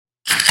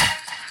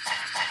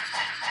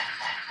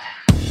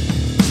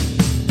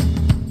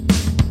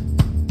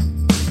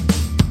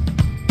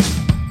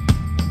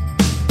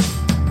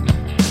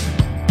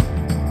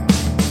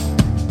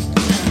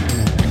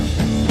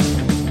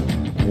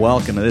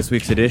Welcome to this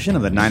week's edition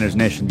of the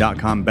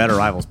NinersNation.com Better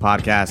Rivals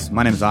podcast.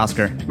 My name is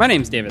Oscar. My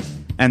name's David.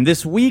 And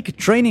this week,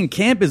 training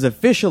camp is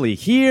officially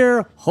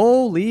here.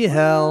 Holy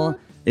hell.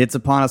 It's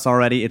upon us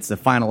already. It's the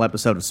final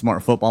episode of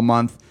Smart Football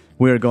Month.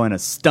 We are going to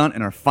stunt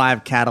in our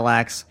 5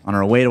 Cadillacs on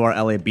our way to our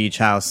LA beach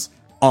house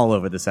all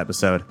over this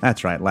episode.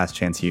 That's right, Last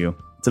Chance U.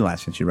 It's a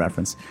Last Chance U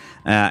reference.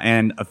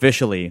 And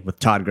officially, with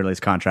Todd Gurley's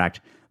contract,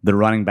 the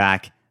running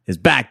back is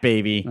back,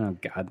 baby. Oh,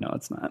 God, no,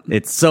 it's not.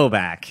 It's so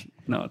back.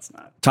 No, it's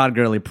not. Todd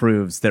Gurley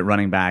proves that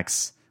running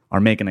backs are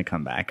making a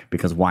comeback,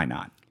 because why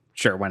not?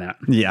 Sure, why not?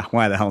 Yeah,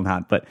 why the hell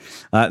not? But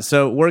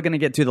so we're going to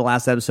get to the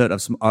last episode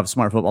of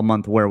Smart Football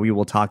Month, where we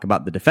will talk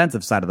about the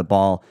defensive side of the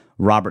ball,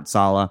 Robert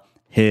Saleh,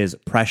 his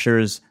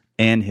pressures,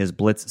 and his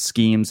blitz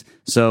schemes.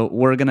 So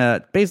we're going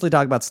to basically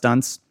talk about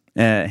stunts,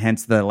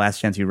 hence the Last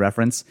Chance U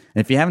reference.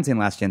 And if you haven't seen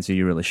Last Chance U,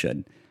 you really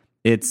should.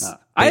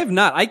 I have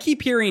not. I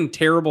keep hearing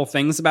terrible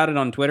things about it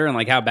on Twitter and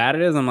like how bad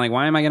it is. I'm like,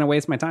 why am I going to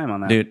waste my time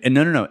on that? Dude, and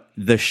no.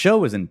 The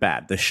show isn't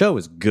bad. The show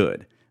is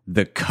good.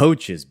 The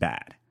coach is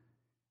bad.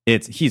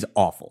 He's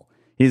awful.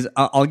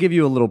 I'll give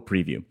you a little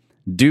preview.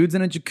 Dude's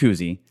in a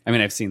jacuzzi. I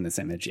mean, I've seen this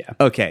image, yeah.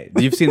 Okay,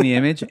 you've seen the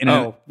image?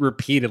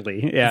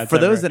 Repeatedly. Yeah. For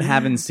those that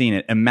haven't seen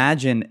it,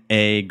 imagine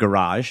a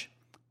garage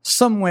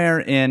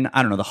somewhere in,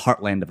 I don't know, the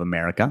heartland of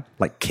America,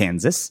 like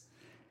Kansas.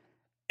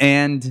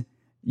 And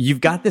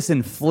you've got this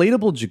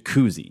inflatable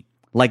jacuzzi,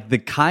 like the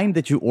kind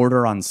that you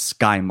order on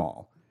Sky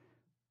Mall.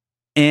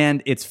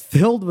 And it's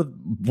filled with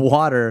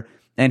water,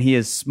 and he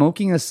is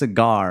smoking a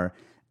cigar,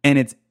 and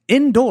it's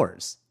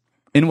indoors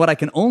in what I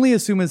can only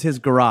assume is his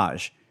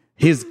garage,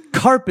 his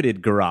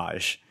carpeted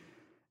garage.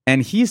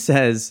 And he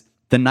says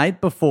the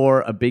night before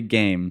a big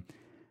game,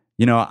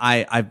 you know,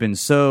 I've been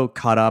so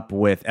caught up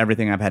with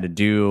everything I've had to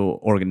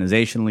do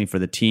organizationally for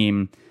the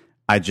team.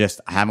 I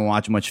haven't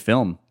watched much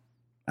film.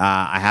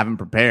 I haven't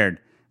prepared.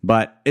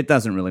 But it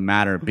doesn't really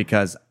matter,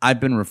 because I've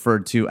been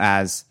referred to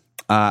as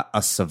a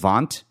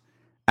savant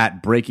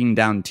at breaking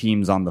down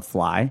teams on the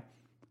fly.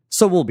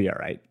 So we'll be all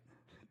right.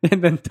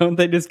 And then don't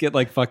they just get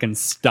like fucking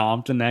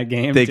stomped in that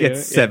game? They get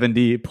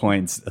 70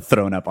 points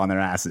thrown up on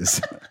their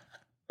asses.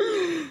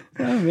 Oh,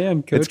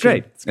 man. It's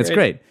great. It's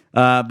great.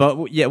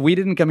 But yeah, we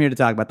didn't come here to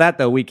talk about that,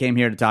 though. We came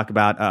here to talk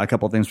about a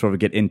couple of things before we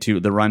get into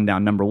the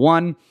rundown. Number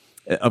one,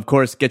 of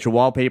course, get your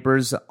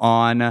wallpapers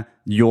on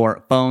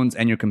your phones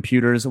and your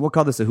computers. We'll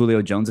call this a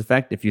Julio Jones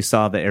effect. If you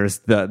saw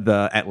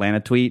the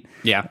Atlanta tweet.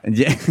 Yeah.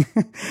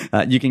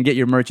 You can get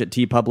your merch at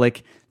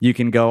TeePublic. You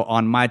can go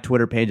on my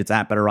Twitter page. It's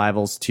at Better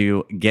Rivals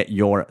to get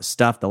your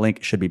stuff. The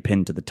link should be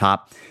pinned to the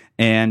top.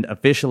 And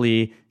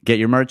officially get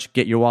your merch,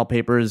 get your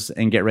wallpapers,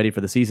 and get ready for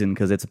the season,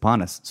 because it's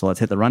upon us. So let's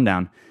hit the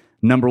rundown.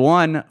 Number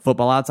one,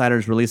 Football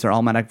Outsiders released our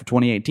Almanac for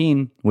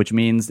 2018, which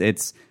means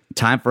it's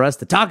time for us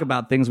to talk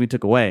about things we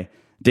took away.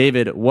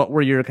 David, what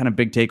were your kind of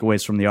big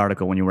takeaways from the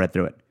article when you read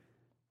through it?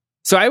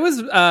 So I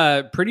was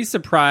pretty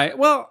surprised.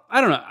 Well,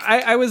 I don't know.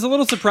 I was a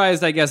little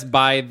surprised, I guess,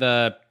 by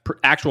the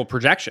actual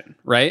projection,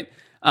 right?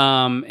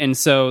 And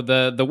so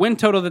the win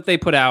total that they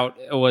put out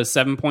was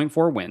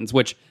 7.4 wins,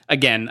 which,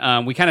 again,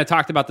 we kind of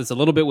talked about this a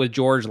little bit with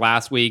George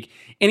last week.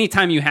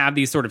 Anytime you have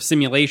these sort of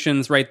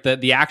simulations, right,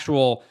 the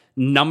actual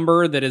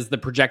number that is the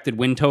projected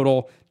win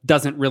total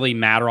doesn't really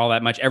matter all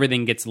that much.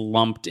 Everything gets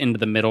lumped into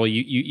the middle.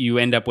 You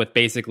end up with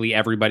basically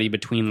everybody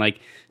between like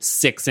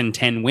 6 and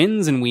 10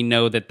 wins, and we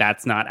know that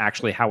that's not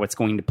actually how it's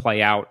going to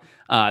play out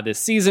this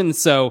season.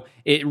 So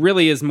it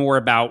really is more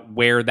about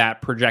where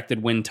that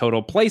projected win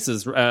total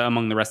places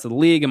among the rest of the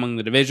league, among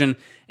the division.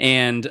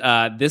 And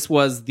this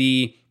was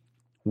the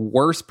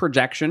worst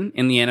projection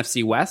in the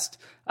NFC West.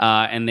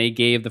 And they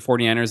gave the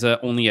 49ers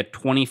only a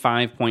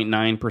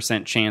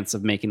 25.9% chance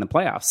of making the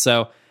playoffs.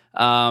 So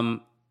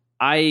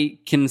I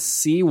can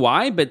see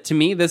why, but to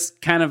me, this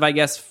kind of, I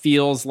guess,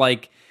 feels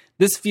like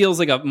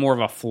a more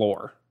of a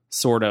floor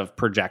sort of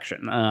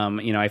projection.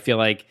 I feel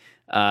like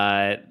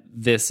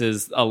this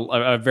is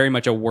a very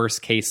much a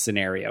worst case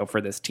scenario for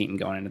this team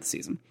going into the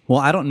season. Well,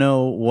 I don't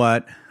know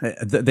what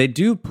they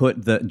do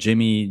put the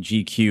Jimmy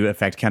GQ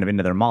effect kind of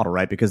into their model,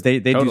 right? Because they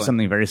totally do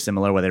something very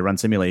similar where they run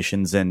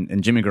simulations,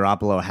 and Jimmy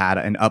Garoppolo had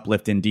an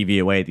uplift in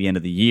DVOA at the end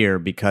of the year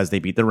because they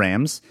beat the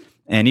Rams.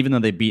 And even though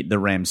they beat the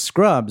Rams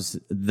scrubs,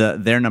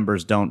 their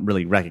numbers don't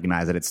really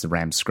recognize that it's the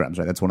Rams scrubs,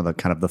 right? That's one of the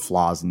kind of the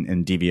flaws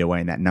in DVOA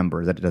in that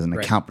number, that it doesn't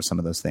account for some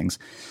of those things.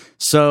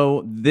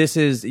 So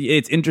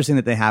it's interesting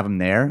that they have them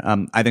there.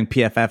 I think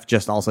PFF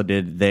just also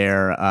did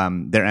their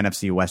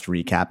NFC West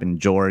recap, and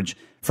George,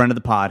 friend of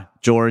the pod,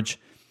 George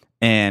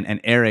and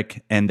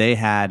Eric, and they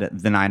had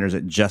the Niners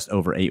at just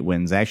over 8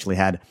 wins. They actually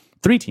had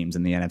 3 teams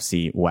in the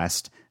NFC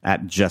West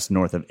at just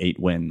north of 8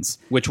 wins,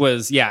 which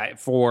was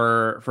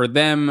for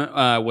them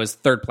was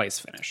third place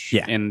finish.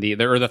 Yeah, in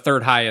the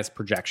third highest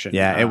projection.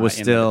 Yeah, it was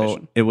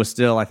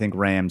still I think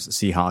Rams,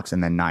 Seahawks,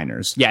 and then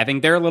Niners. Yeah, I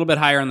think they're a little bit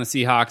higher on the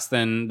Seahawks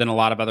than a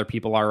lot of other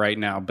people are right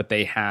now, but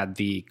they had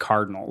the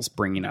Cardinals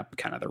bringing up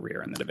kind of the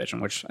rear in the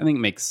division, which I think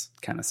makes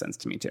kind of sense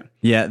to me too.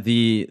 Yeah,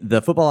 the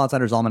Football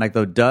Outsiders Almanac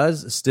though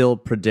does still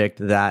predict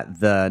that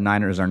the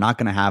Niners are not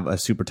going to have a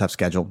super tough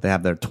schedule. They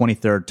have their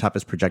 23rd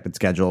toughest projected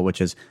schedule,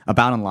 which is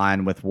about in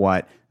line with with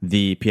what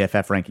the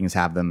PFF rankings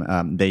have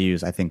them. They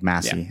use, I think,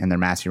 Massey, and their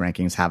Massey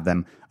rankings have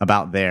them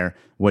about there,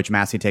 which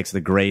Massey takes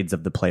the grades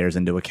of the players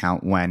into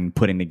account when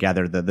putting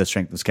together the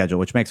strength of schedule,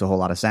 which makes a whole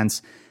lot of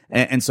sense.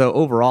 And so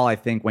overall, I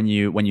think when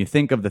you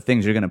think of the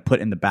things you're going to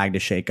put in the bag to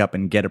shake up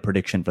and get a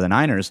prediction for the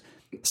Niners,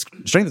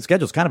 strength of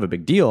schedule is kind of a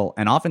big deal.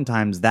 And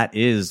oftentimes that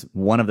is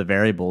one of the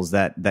variables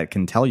that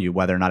can tell you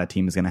whether or not a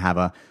team is going to have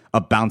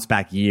a bounce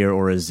back year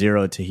or a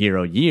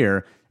 0-hero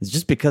year. It's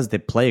just because they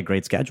play a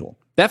great schedule.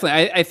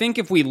 Definitely. I think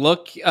if we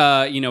look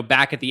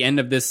back at the end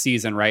of this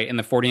season, right, and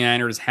the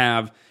 49ers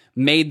have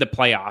made the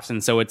playoffs,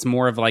 and so it's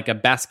more of like a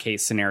best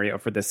case scenario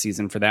for this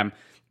season for them.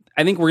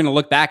 I think we're going to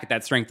look back at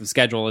that strength of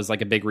schedule as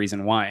like a big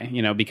reason why,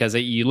 because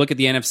you look at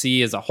the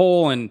NFC as a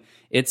whole and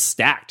it's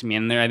stacked.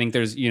 I think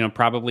there's,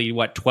 probably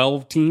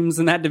 12 teams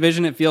in that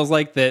division. It feels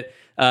like that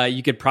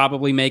you could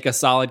probably make a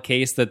solid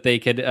case that they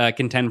could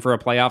contend for a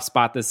playoff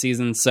spot this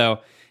season. So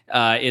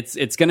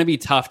it's going to be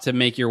tough to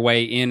make your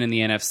way in the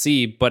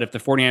NFC. But if the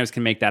 49ers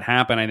can make that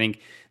happen, I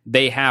think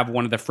they have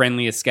one of the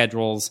friendliest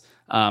schedules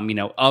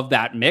of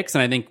that mix.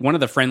 And I think one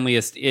of the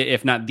friendliest,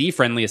 if not the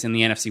friendliest in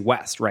the NFC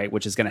West, right,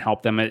 which is going to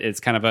help them.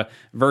 It's kind of a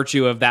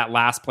virtue of that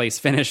last place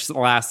finish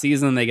last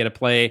season. They get to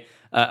play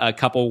a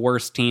couple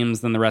worse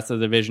teams than the rest of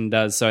the division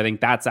does. So I think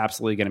that's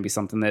absolutely going to be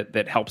something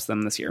that helps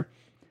them this year.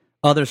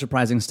 Other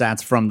surprising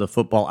stats from the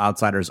Football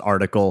Outsiders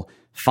article: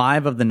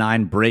 5 of the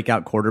 9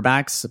 breakout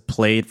quarterbacks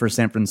played for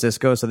San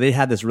Francisco. So they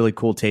had this really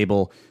cool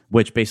table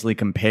which basically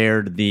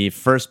compared the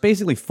first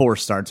basically 4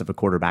 starts of a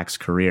quarterback's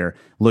career,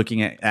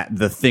 looking at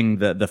the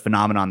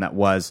phenomenon that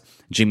was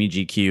Jimmy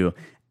GQ.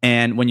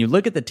 And when you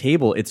look at the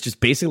table, it's just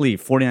basically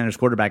 49ers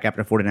quarterback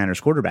after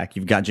 49ers quarterback.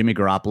 You've got Jimmy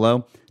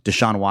Garoppolo,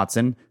 Deshaun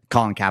Watson,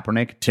 Colin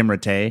Kaepernick, Tim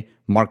Rattay,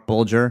 Mark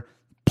Bulger,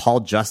 Paul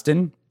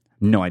Justin.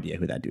 No idea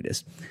who that dude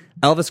is.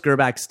 Elvis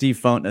Grbac,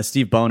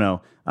 Steve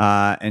Bono,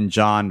 and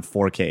John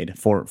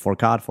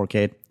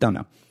Fourcade. Don't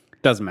know.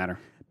 Doesn't matter.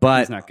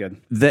 But he's not good.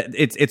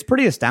 It's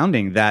pretty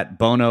astounding that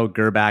Bono,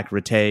 Grbac,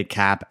 Rattay,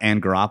 Cap,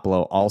 and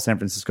Garoppolo, all San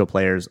Francisco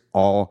players,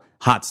 all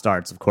hot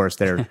starts. Of course,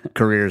 their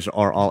careers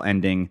are all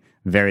ending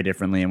very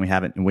differently, and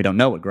we don't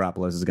know what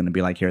Garoppolo's is going to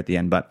be like here at the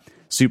end. But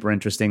super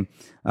interesting.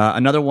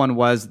 Another one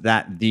was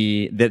that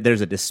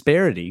there's a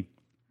disparity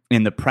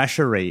in the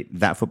pressure rate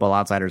that Football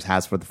Outsiders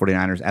has for the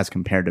 49ers as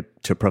compared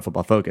to Pro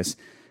Football Focus.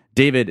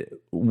 David,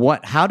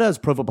 how does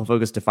Pro Football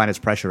Focus define its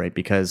pressure rate?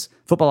 Because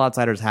Football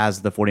Outsiders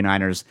has the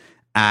 49ers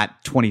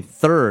at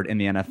 23rd in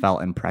the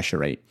NFL in pressure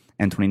rate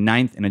and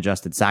 29th in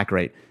adjusted sack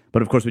rate.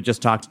 But of course, we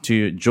just talked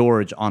to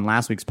George on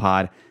last week's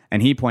pod,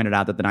 and he pointed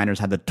out that the Niners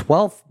had the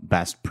 12th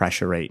best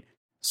pressure rate.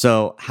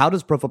 So how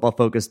does Pro Football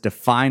Focus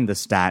define the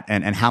stat,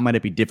 and how might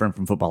it be different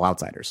from Football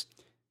Outsiders?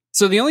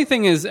 So the only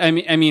thing is, I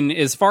mean,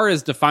 as far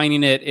as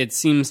defining it, it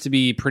seems to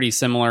be pretty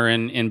similar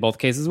in both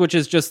cases, which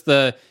is just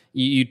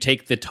you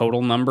take the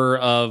total number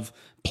of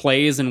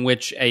plays in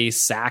which a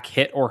sack,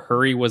 hit, or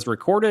hurry was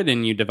recorded,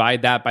 and you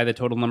divide that by the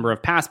total number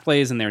of pass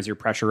plays, and there's your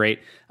pressure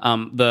rate.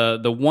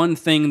 The one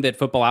thing that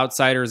Football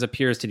Outsiders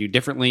appears to do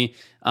differently,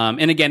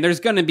 and again, there's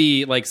going to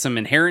be like some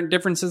inherent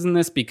differences in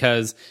this,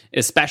 because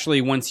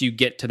especially once you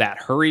get to that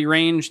hurry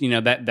range,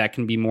 that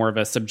can be more of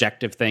a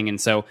subjective thing,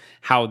 and so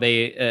how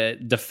they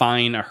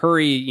define a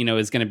hurry,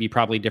 is going to be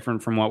probably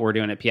different from what we're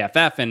doing at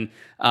PFF, and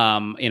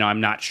I'm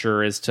not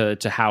sure as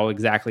to how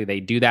exactly they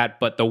do that.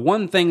 But the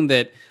one thing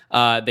that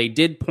they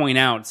did point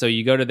out, so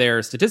you go to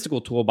their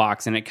statistical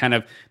toolbox and it kind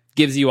of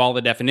gives you all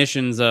the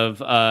definitions of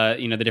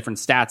the different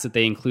stats that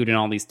they include in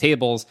all these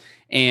tables.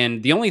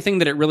 And the only thing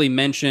that it really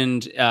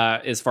mentioned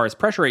as far as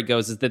pressure rate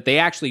goes is that they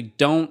actually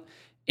don't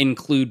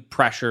include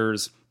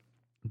pressures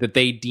that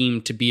they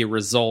deem to be a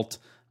result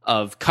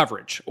of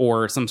coverage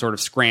or some sort of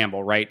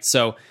scramble, right?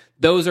 So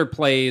those are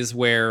plays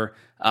where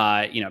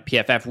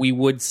PFF, we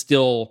would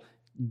still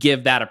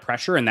give that a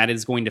pressure, and that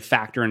is going to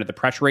factor into the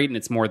pressure rate, and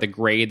it's more the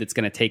grade that's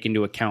going to take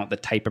into account the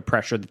type of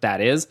pressure that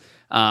is.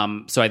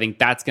 So I think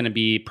that's going to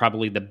be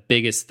probably the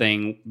biggest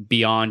thing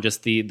beyond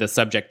just the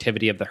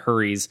subjectivity of the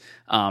hurries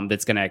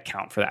that's going to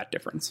account for that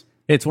difference.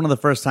 It's one of the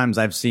first times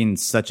I've seen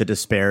such a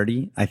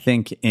disparity, I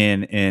think,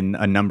 in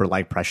a number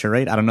like pressure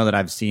rate. I don't know that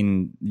I've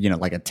seen,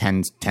 like a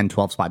 10,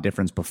 12 spot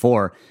difference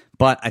before,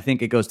 but I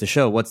think it goes to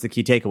show what's the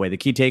key takeaway. The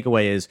key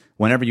takeaway is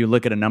whenever you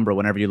look at a number,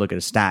 whenever you look at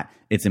a stat,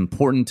 it's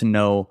important to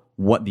know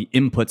what the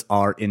inputs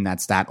are in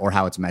that stat or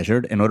how it's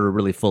measured in order to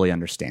really fully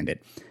understand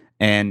it.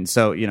 And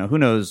so, who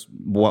knows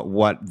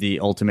what the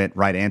ultimate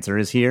right answer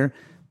is here,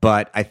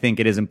 but I think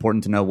it is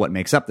important to know what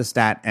makes up the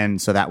stat,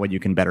 and so that way you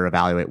can better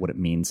evaluate what it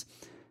means.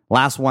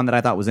 Last one that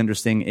I thought was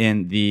interesting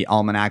in the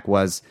Almanac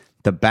was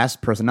the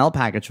best personnel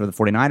package for the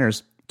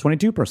 49ers,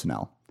 22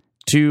 personnel.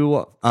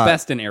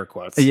 Best in air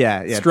quotes.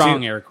 Yeah.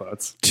 Strong air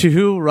quotes.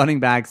 2 running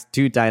backs,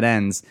 2 tight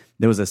ends.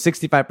 There was a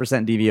 65%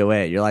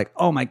 DVOA. You're like,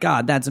 oh my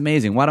God, that's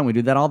amazing. Why don't we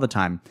do that all the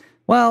time?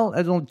 Well,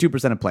 it's only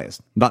 2% of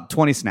plays, about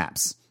 20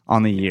 snaps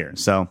on the year.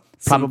 So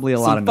probably a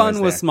lot of noise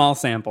fun with there. small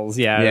samples.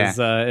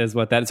 Is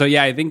what that. So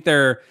yeah, I think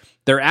they're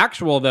Their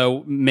actual,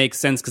 though, makes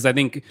sense because I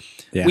think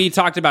we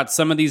talked about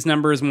some of these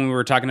numbers when we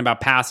were talking about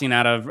passing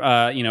out of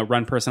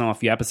run personnel a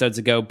few episodes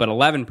ago, but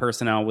 11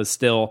 personnel was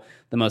still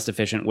the most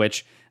efficient,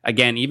 which,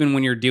 again, even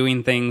when you're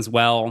doing things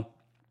well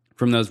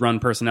from those run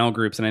personnel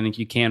groups, and I think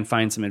you can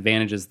find some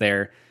advantages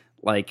there,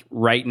 like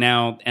right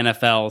now,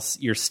 NFL,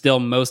 you're still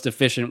most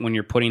efficient when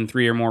you're putting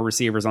 3 or more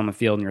receivers on the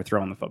field and you're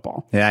throwing the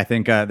football. Yeah, I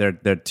think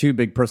their two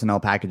big personnel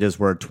packages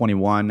were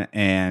 21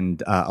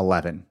 and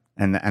 11.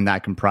 And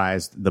that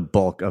comprised the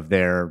bulk of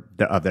their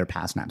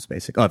pass snaps,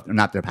 basically.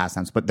 Not their pass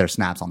snaps, but their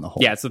snaps on the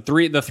whole. Yeah, so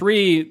the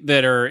three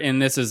that are,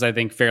 and this is, I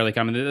think, fairly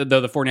common,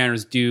 though the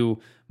 49ers do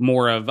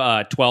more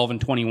of 12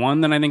 and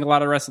 21 than I think a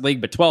lot of the rest of the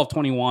league, but 12,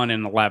 21,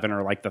 and 11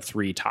 are like the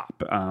 3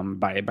 top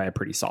by a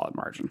pretty solid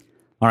margin.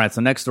 All right,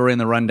 so next story in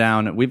the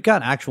rundown, we've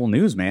got actual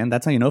news, man.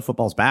 That's how you know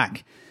football's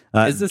back.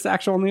 Is this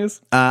actual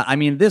news? I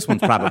mean, this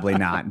one's probably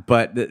not,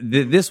 but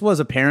this was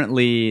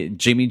apparently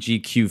Jimmy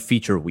GQ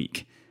feature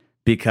week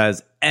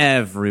because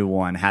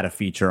everyone had a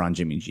feature on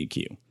Jimmy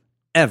GQ.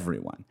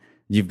 Everyone.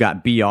 You've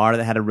got BR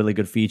that had a really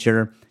good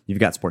feature. You've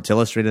got Sports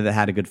Illustrated that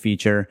had a good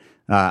feature.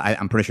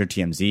 I'm pretty sure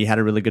TMZ had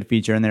a really good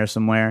feature in there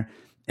somewhere.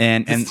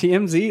 And Does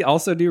TMZ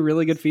also do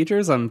really good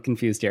features? I'm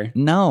confused here.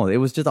 No, it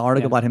was just an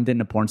article about him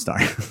dating a porn star.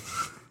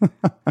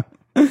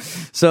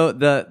 So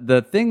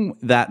the thing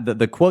that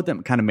the quote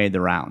that kind of made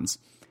the rounds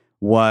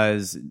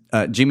was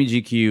Jimmy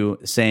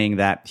GQ saying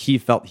that he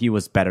felt he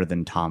was better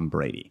than Tom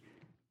Brady.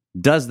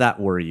 Does that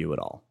worry you at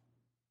all?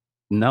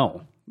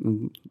 No.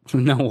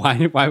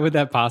 Why would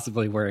that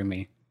possibly worry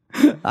me?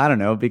 I don't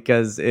know,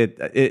 because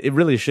it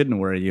really shouldn't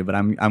worry you, but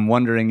I'm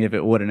wondering if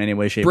it would in any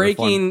way, shape, or form.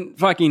 Breaking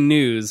fucking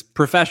news: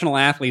 professional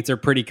athletes are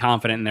pretty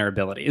confident in their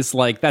abilities.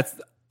 Like, that's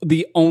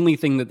the only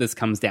thing that this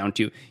comes down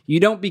to. You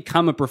don't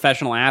become a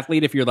professional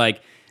athlete if you're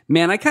like,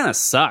 man, I kind of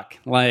suck.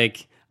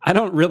 Like, I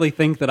don't really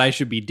think that I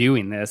should be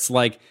doing this.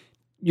 Like,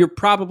 you're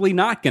probably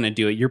not going to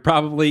do it.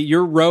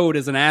 Your road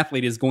as an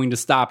athlete is going to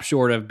stop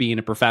short of being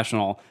a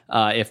professional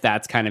if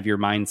that's kind of your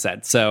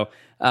mindset. So,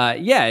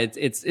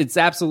 it's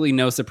absolutely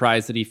no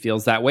surprise that he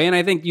feels that way. And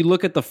I think you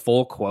look at the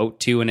full quote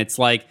too, and it's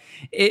like,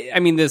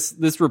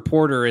 this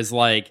reporter is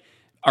like,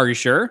 "Are you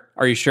sure?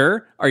 Are you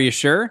sure? Are you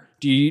sure?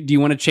 Do you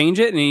want to change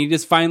it?" And he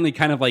just finally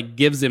kind of like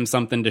gives him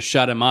something to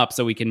shut him up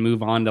so we can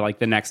move on to like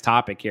the next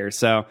topic here.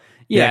 So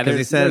yeah,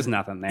 there's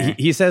nothing there.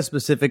 He says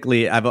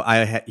specifically,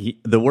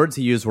 the words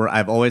he used were,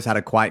 "I've always had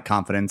a quiet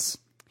confidence."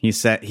 He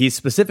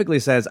specifically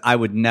says, "I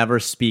would never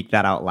speak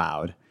that out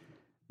loud."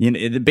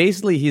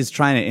 Basically, he's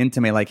trying to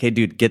intimate like, "Hey,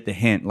 dude, get the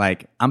hint.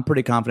 Like, I'm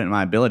pretty confident in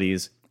my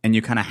abilities." And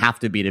you kind of have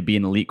to be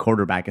an elite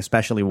quarterback,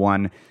 especially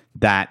one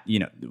that,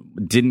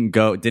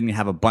 didn't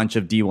have a bunch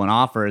of D1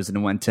 offers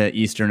and went to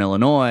Eastern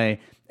Illinois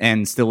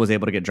and still was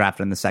able to get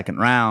drafted in the second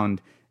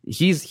round.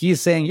 He's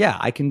saying, yeah,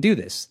 I can do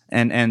this.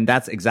 And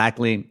that's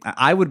exactly,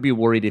 I would be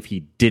worried if he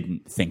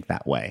didn't think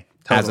that way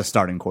as a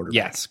starting quarterback.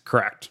 Yes,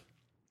 correct.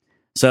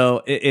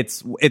 So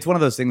it's one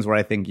of those things where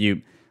I think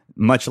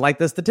much like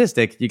the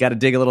statistic, you got to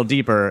dig a little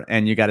deeper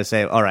and you got to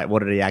say, all right,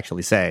 what did he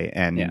actually say?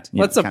 And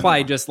let's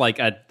apply just like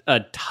a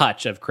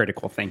touch of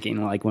critical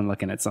thinking, like when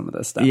looking at some of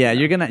this stuff. Yeah,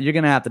 you're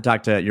gonna have to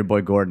talk to your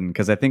boy Gordon,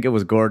 because I think it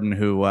was Gordon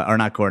who, or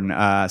not Gordon,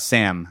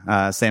 Sam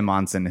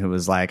Monson, who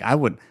was like, I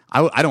don't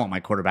want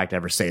my quarterback to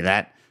ever say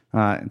that.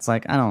 It's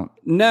like, I don't.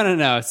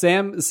 No.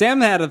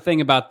 Sam had a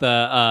thing about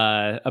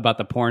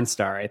the porn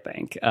star. I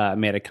think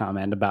made a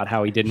comment about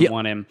how he didn't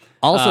want him.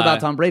 Also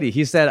about Tom Brady,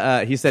 he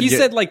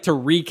said like to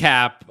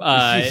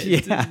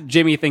recap.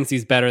 Jimmy thinks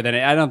he's better than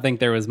it. I don't think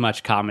there was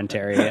much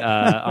commentary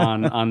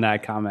on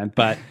that comment,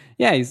 but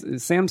yeah,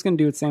 Sam's gonna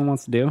do what Sam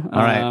wants to do.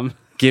 All right,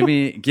 give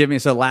me.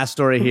 So last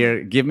story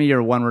here. Give me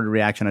your one word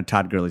reaction to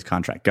Todd Gurley's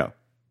contract. Go.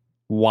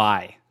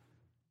 Why?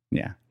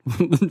 Yeah.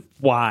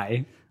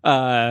 Why?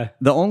 The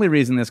only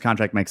reason this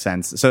contract makes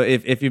sense. So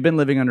if you've been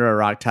living under a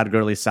rock, Todd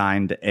Gurley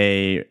signed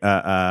a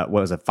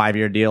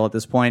 5-year deal at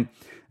this point,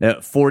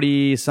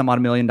 $40 some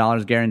odd million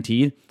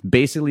guaranteed,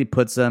 basically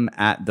puts him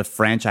at the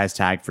franchise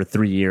tag for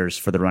 3 years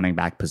for the running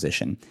back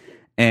position.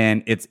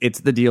 And it's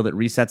the deal that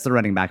resets the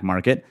running back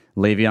market.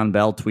 Le'Veon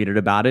Bell tweeted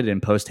about it in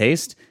post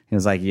haste. He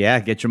was like, yeah,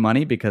 get your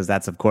money, because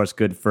that's of course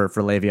good for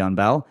Le'Veon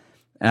Bell.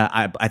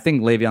 I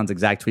think Le'Veon's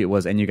exact tweet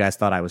was, "And you guys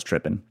thought I was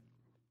tripping."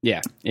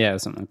 Yeah,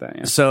 something like that.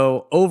 Yeah.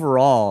 So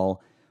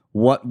overall,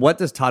 what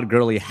does Todd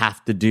Gurley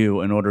have to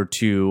do in order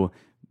to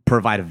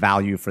provide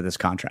value for this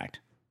contract?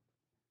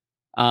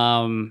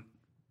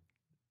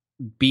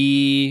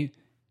 Be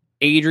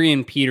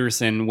Adrian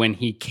Peterson when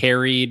he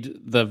carried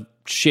the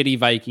shitty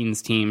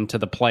Vikings team to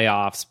the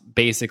playoffs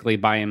basically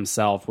by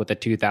himself with a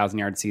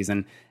 2,000-yard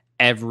season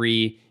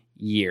every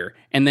year,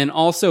 and then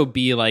also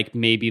be like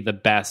maybe the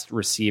best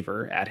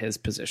receiver at his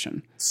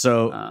position.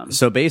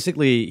 So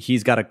basically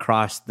he's got to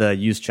cross the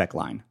use check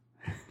line.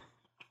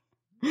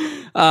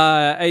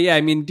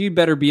 Dude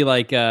better be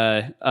like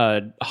a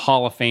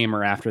Hall of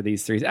Famer after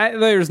these 3.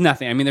 There's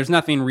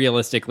nothing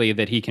realistically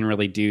that he can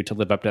really do to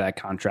live up to that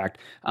contract.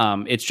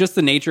 It's just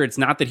the nature. It's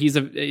not that he's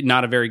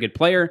not a very good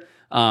player.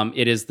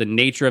 It is the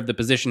nature of the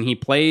position he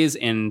plays,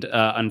 and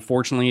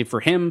unfortunately for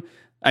him,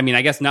 I mean,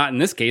 I guess not in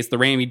this case.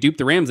 He duped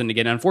the Rams into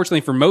getting.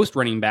 Unfortunately, for most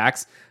running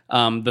backs,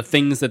 the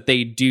things that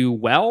they do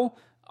well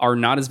are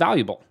not as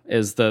valuable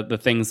as the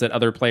things that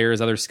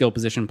other skill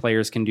position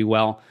players can do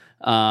well.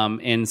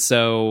 And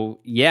so,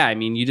 yeah, I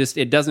mean,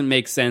 it doesn't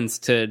make sense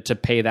to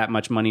pay that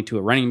much money to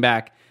a running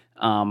back.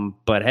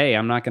 But hey,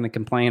 I'm not going to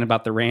complain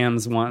about the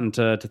Rams wanting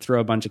to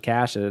throw a bunch of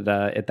cash at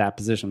that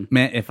position.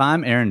 Man, if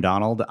I'm Aaron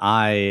Donald,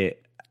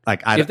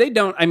 if they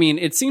don't, I mean,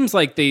 it seems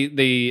like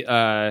they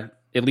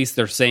at least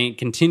they're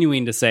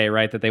continuing to say,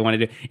 right, that they want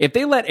to do. If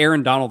they let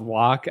Aaron Donald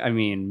walk, I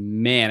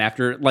mean, man,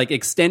 after like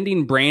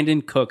extending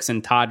Brandon Cooks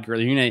and Todd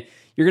Gurley,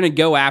 you're gonna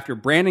go after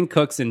Brandon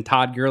Cooks and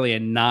Todd Gurley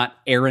and not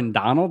Aaron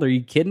Donald? Are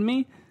you kidding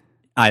me?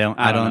 I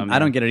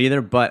don't get it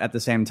either. But at the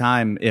same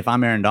time, if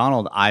I'm Aaron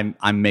Donald,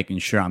 I'm making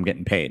sure I'm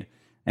getting paid.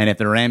 And if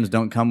the Rams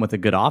don't come with a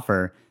good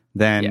offer,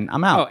 then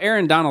I'm out. Oh,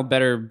 Aaron Donald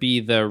better be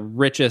the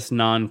richest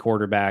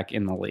non-quarterback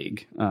in the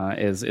league,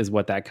 is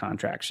what that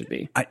contract should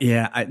be.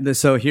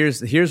 So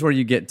here's where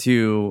you get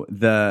to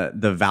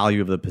the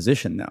value of the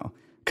position, though.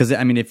 Because,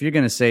 I mean, if you're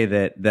going to say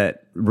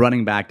that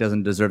running back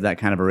doesn't deserve that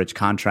kind of a rich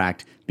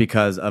contract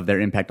because of their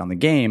impact on the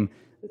game,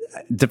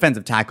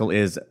 defensive tackle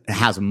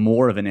has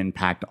more of an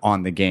impact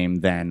on the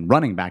game than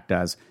running back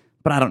does.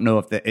 But I don't know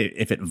if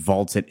it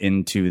vaults it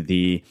into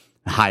the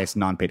highest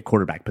non-paid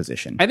quarterback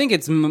position. I think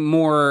it's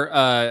more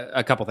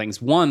a couple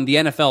things. One, the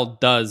NFL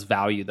does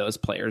value those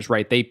players,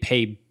 right? They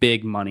pay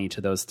big money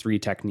to those 3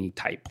 technique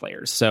type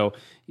players. So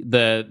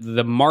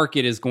the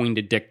market is going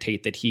to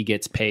dictate that he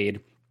gets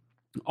paid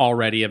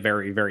already a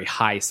very, very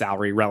high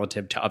salary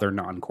relative to other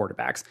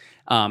non-quarterbacks.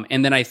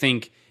 And then I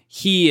think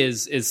he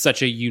is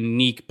such a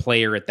unique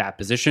player at that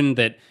position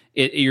that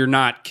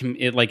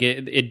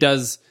it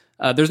does.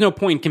 There's no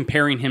point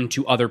comparing him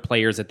to other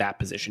players at that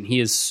position. He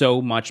is so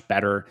much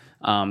better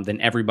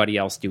than everybody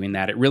else doing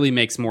that. It really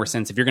makes more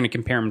sense if you're going to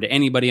compare him to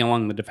anybody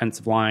along the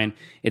defensive line.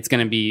 It's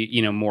going to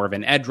be more of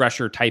an edge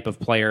rusher type of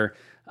player.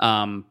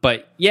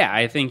 But yeah,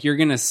 I think you're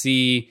going to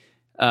see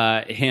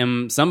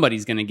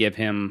somebody's going to give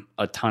him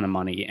a ton of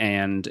money.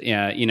 And,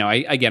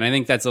 I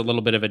think that's a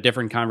little bit of a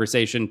different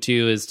conversation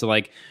too, as to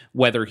like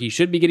whether he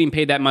should be getting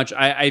paid that much.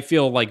 I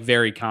feel like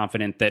very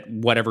confident that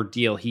whatever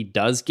deal he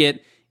does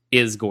get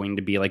is going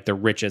to be like the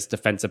richest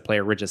defensive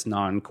player, richest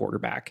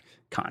non-quarterback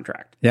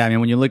contract. Yeah, I mean,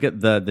 when you look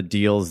at the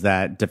deals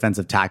that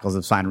defensive tackles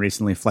have signed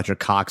recently, Fletcher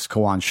Cox,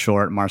 Kawan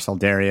Short, Marcel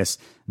Darius,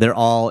 they're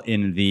all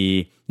in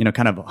the,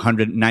 kind of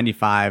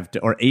 195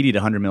 or 80 to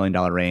 $100 million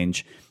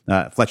range.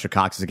 Fletcher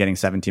Cox is getting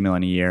 $17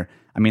 million a year.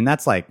 I mean,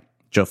 that's like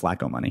Joe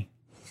Flacco money.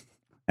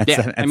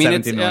 I mean,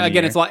 it's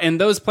a lot. And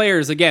those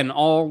players, again,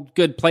 all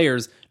good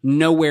players,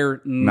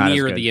 nowhere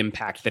near the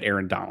impact that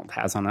Aaron Donald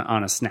has on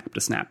a snap to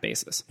snap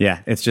basis.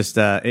 Yeah, it's just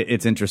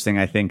it's interesting.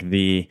 I think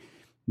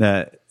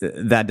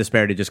that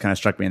disparity just kind of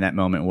struck me in that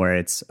moment where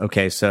it's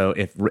okay. So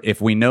if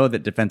we know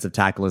that defensive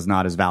tackle is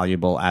not as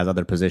valuable as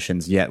other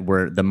positions, yet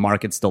the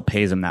market still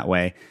pays them that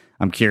way,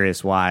 I'm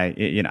curious why.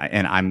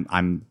 And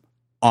I'm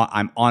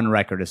on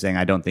record as saying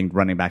I don't think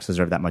running backs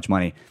deserve that much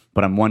money,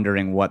 but I'm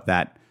wondering what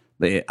that.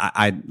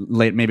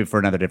 Maybe for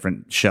another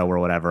different show or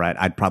whatever,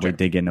 I'd probably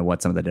dig into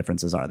what some of the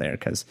differences are there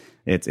because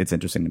it's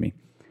interesting to me.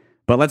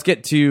 But let's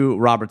get to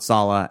Robert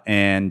Saleh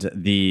and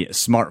the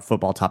smart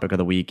football topic of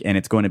the week, and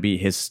it's going to be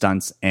his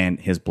stunts and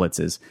his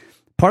blitzes.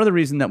 Part of the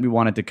reason that we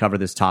wanted to cover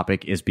this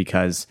topic is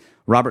because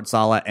Robert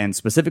Saleh, and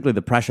specifically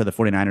the pressure the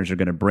 49ers are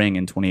going to bring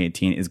in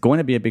 2018, is going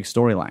to be a big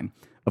storyline.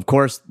 Of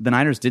course, the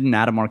Niners didn't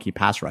add a marquee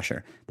pass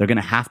rusher. They're going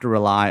to have to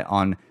rely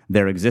on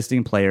their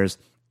existing players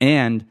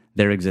and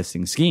their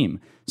existing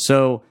scheme.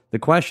 So the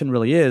question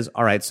really is,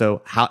 all right,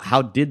 so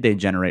how did they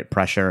generate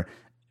pressure?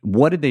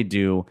 What did they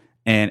do?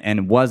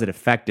 And was it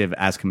effective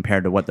as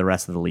compared to what the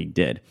rest of the league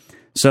did?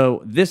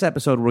 So this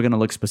episode, we're going to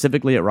look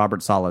specifically at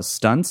Robert Saleh's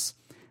stunts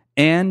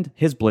and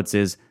his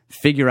blitzes,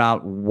 figure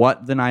out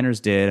what the Niners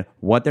did,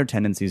 what their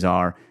tendencies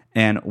are,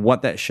 and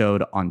what that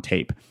showed on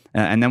tape.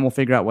 And then we'll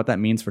figure out what that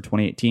means for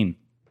 2018.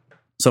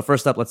 So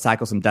first up, let's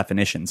tackle some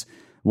definitions.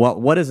 Well,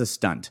 what is a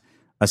stunt?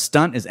 A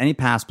stunt is any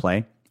pass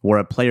play where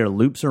a player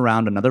loops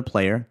around another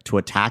player to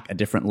attack a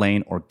different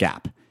lane or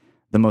gap.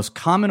 The most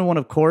common one,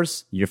 of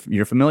course,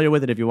 you're familiar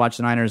with it if you watch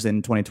the Niners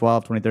in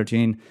 2012,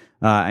 2013,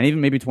 and even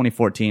maybe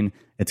 2014.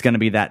 It's going to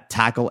be that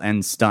tackle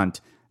and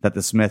stunt that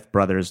the Smith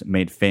brothers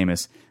made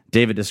famous.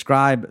 David,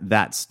 describe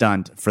that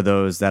stunt for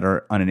those that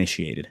are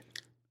uninitiated.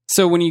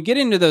 So when you get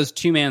into those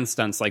two-man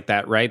stunts like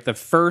that, right,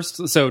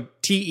 so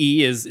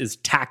TE is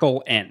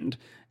tackle end,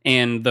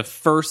 and the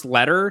first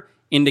letter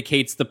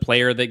indicates the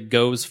player that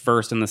goes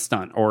first in the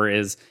stunt, or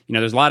is,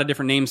 there's a lot of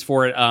different names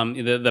for it.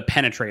 The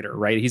penetrator,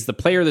 right? He's the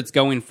player that's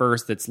going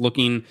first, that's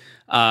looking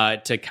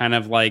to kind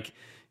of like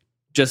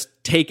just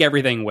take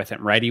everything with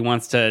him, right? He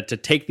wants to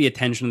take the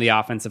attention of the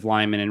offensive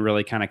lineman and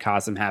really kind of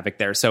cause some havoc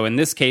there. So in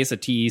this case, a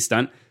TE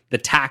stunt, the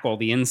tackle,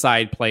 the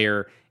inside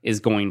player,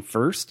 is going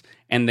first.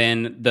 And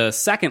then the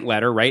second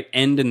letter, right,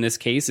 end in this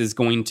case, is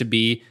going to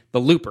be the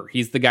looper.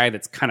 He's the guy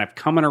that's kind of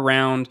coming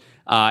around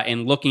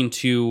and looking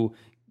to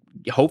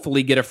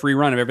hopefully get a free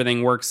run if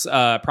everything works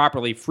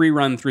properly, free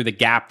run through the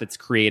gap that's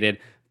created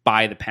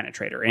by the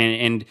penetrator.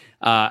 And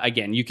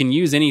again, you can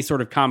use any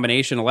sort of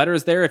combination of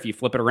letters there. If you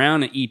flip it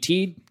around, ET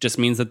just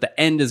means that the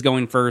end is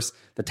going first,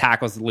 the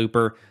tackle is the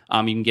looper.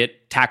 You can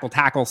get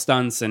tackle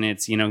stunts, and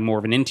it's more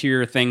of an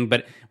interior thing.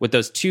 But with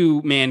those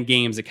 2-man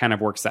games, it kind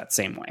of works that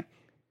same way.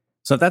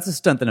 So if that's a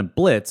stunt, then a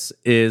blitz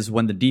is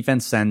when the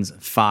defense sends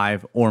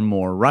 5 or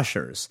more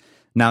rushers.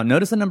 Now,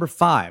 notice the number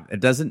 5. It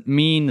doesn't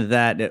mean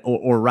that,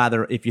 or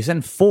rather, if you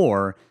send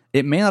 4,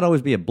 it may not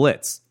always be a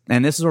blitz.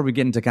 And this is where we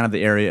get into kind of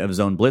the area of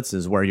zone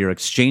blitzes, where you're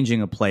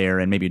exchanging a player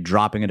and maybe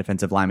dropping a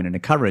defensive lineman into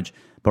coverage,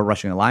 but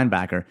rushing a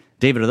linebacker.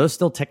 David, are those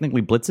still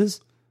technically blitzes?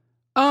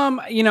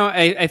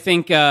 I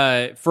think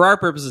for our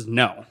purposes,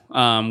 no.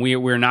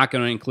 We're not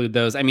going to include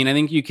those. I mean, I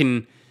think you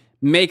can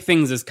make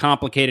things as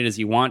complicated as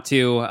you want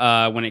to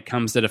when it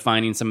comes to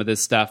defining some of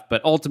this stuff.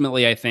 But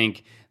ultimately, I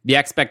think the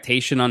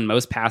expectation on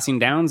most passing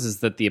downs is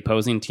that the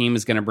opposing team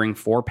is going to bring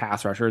 4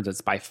 pass rushers.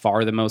 It's by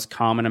far the most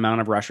common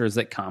amount of rushers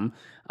that come.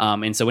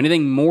 And so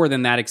anything more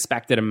than that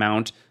expected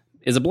amount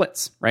is a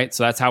blitz, right?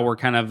 So that's how we're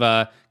kind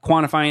of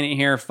quantifying it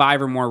here.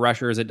 5 or more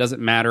rushers. It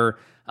doesn't matter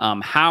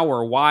how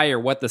or why or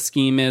what the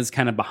scheme is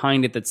kind of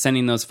behind it that's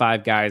sending those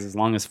 5 guys, as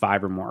long as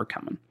 5 or more are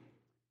coming.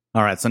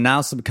 All right, so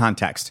now some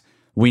context.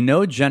 We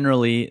know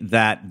generally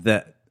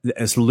that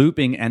as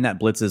looping and that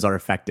blitzes are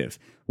effective.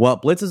 Well,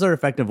 blitzes are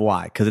effective.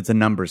 Why? Because it's a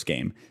numbers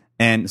game.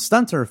 And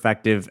stunts are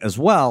effective as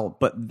well,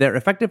 but they're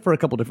effective for a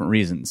couple different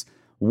reasons.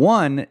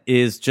 One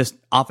is just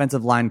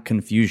offensive line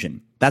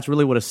confusion. That's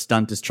really what a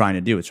stunt is trying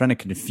to do. It's trying to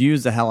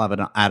confuse the hell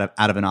out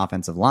of an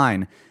offensive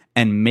line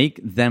and make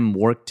them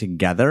work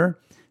together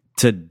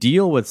to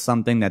deal with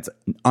something that's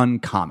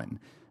uncommon.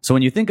 So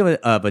when you think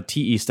of a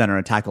TE stunt or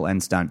a tackle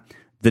end stunt,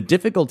 the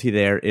difficulty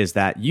there is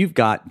that you've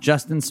got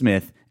Justin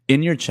Smith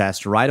in your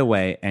chest right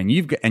away, and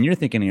you're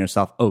thinking to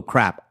yourself, "Oh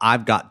crap,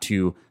 I've got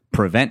to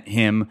prevent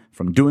him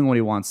from doing what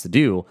he wants to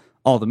do."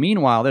 All the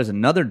meanwhile, there's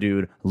another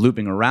dude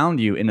looping around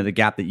you into the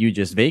gap that you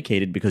just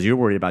vacated because you're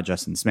worried about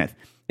Justin Smith.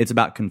 It's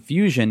about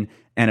confusion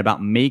and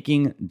about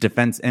making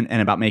defense and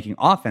about making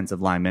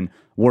offensive linemen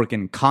work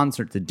in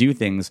concert to do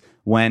things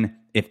when,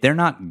 if they're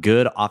not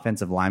good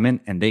offensive linemen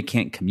and they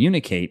can't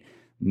communicate,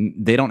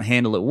 they don't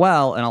handle it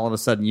well, and all of a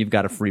sudden you've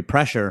got a free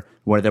pressure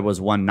where there was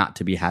one not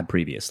to be had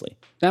previously.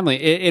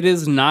 Definitely. It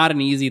is not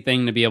an easy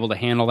thing to be able to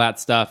handle that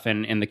stuff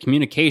and the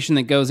communication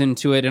that goes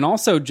into it. And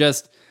also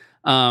just,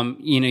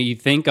 you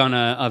think on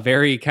a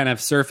very kind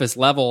of surface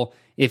level,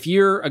 if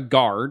you're a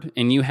guard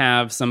and you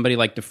have somebody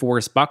like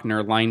DeForest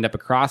Buckner lined up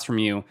across from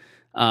you,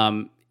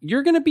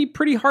 you're going to be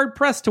pretty hard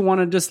pressed to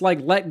want to just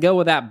let go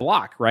of that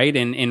block, right?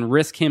 And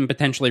risk him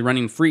potentially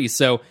running free.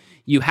 So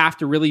you have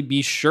to really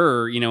be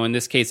sure, in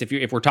this case,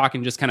 if we're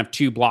talking just kind of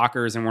 2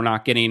 blockers and we're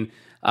not getting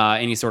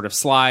any sort of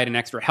slide and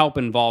extra help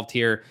involved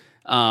here,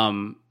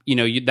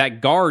 that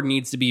guard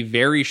needs to be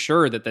very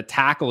sure that the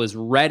tackle is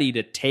ready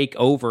to take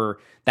over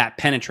that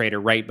penetrator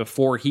right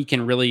before he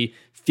can really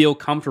feel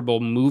comfortable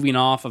moving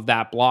off of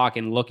that block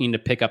and looking to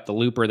pick up the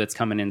looper that's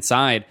coming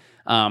inside.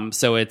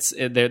 So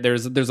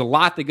there's a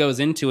lot that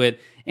goes into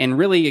it. And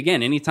really,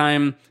 again,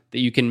 anytime that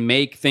you can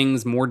make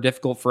things more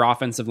difficult for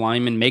offensive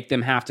linemen, make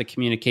them have to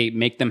communicate,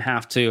 make them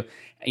have to,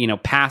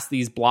 pass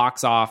these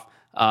blocks off,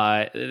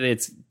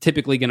 it's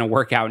typically going to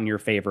work out in your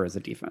favor as a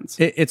defense.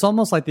 It's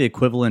almost like the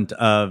equivalent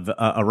of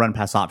a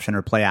run-pass option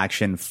or play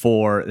action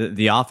for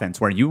the offense,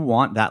 where you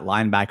want that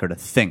linebacker to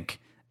think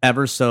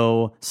ever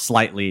so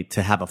slightly,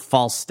 to have a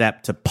false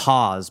step, to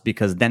pause,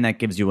 because then that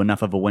gives you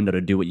enough of a window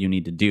to do what you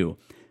need to do.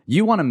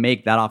 You want to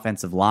make that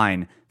offensive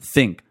line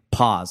think,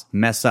 pause,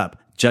 mess up,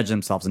 judge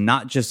themselves,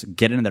 not just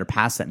get into their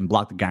pass set and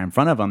block the guy in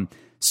front of them,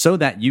 so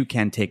that you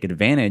can take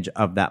advantage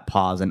of that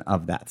pause and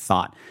of that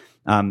thought.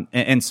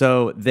 And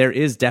so there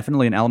is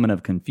definitely an element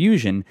of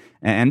confusion,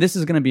 and this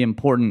is going to be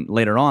important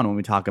later on when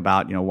we talk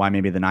about why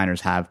maybe the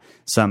Niners have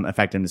some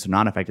effectiveness or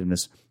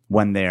non-effectiveness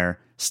when they're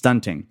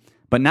stunting.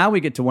 But now we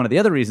get to one of the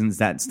other reasons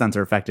that stunts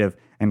are effective,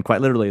 and quite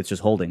literally, it's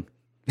just holding.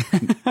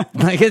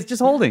 It's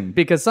just holding,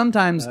 because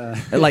sometimes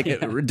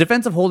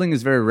defensive holding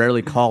is very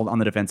rarely called on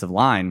the defensive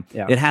line.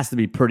 Yeah. It has to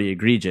be pretty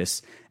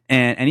egregious.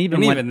 And even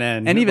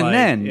then,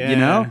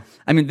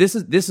 I mean, this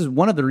is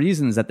one of the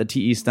reasons that the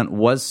TE stunt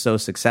was so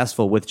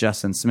successful with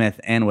Justin Smith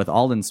and with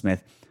Aldon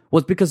Smith,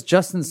 was because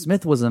Justin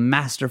Smith was a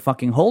master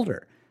fucking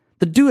holder.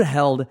 The dude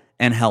held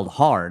and held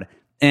hard,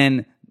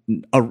 and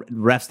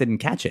refs didn't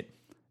catch it.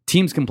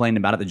 Teams complained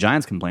about it. The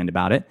Giants complained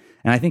about it.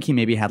 And I think he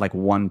maybe had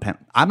one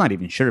I'm not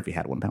even sure if he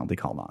had one penalty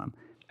called on him.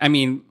 I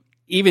mean,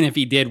 even if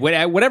he did,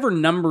 whatever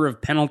number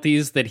of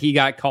penalties that he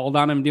got called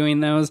on him doing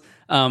those,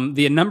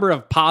 the number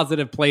of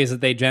positive plays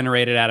that they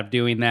generated out of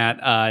doing that,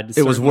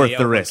 it was worth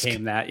the risk.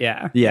 That,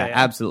 yeah,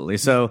 absolutely.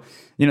 So,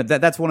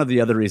 that's one of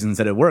the other reasons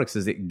that it works,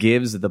 is it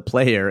gives the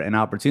player an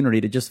opportunity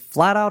to just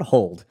flat out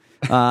hold.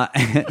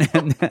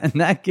 And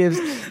that gives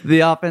the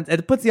offense,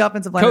 it puts the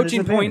offensive line at a Coaching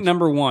disadvantage. point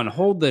number one,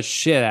 hold the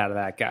shit out of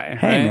that guy.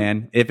 Hey, right?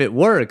 man, if it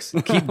works,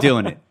 keep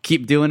doing it.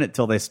 Keep doing it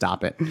till they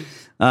stop it.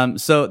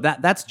 So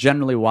that's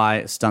generally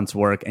why stunts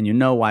work, and you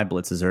know why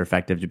blitzes are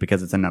effective,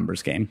 because it's a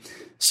numbers game.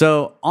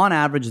 So on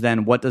average,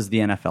 then, what does the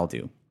NFL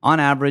do? On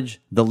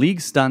average, the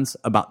league stunts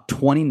about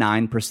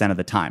 29% of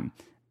the time.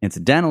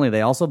 Incidentally,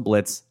 they also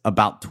blitz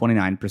about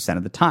 29%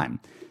 of the time.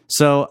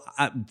 So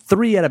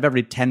 3 out of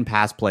every 10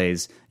 pass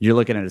plays, you're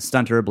looking at a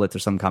stunt or a blitz or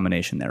some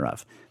combination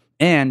thereof.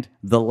 And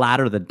the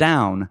latter the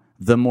down,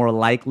 the more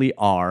likely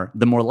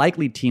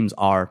teams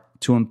are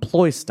to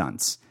employ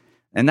stunts.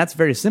 And that's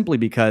very simply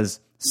because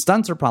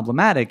stunts are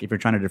problematic if you're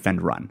trying to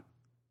defend run.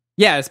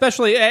 Yeah,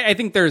 especially I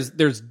think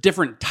there's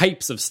different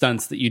types of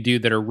stunts that you do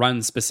that are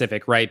run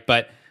specific, right?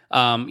 But a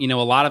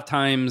lot of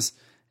times,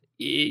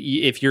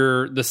 if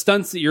the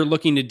stunts that you're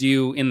looking to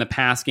do in the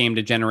pass game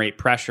to generate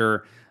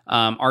pressure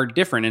are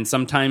different, and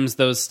sometimes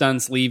those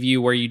stunts leave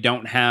you where you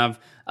don't have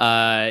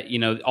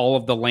all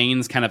of the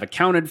lanes kind of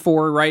accounted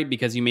for, right?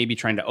 Because you may be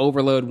trying to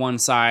overload one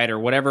side or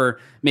whatever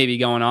may be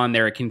going on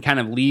there. It can kind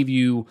of leave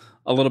you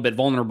a little bit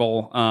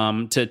vulnerable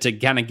to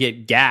kind of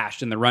get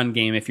gashed in the run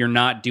game if you're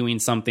not doing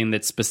something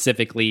that's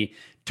specifically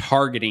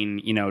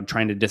targeting,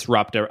 trying to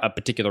disrupt a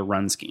particular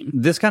run scheme.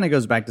 This kind of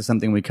goes back to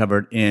something we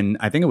covered in,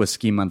 I think it was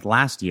Scheme Month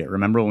last year.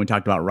 Remember when we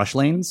talked about rush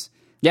lanes?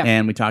 Yeah.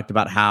 And we talked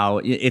about how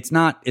it's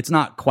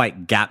not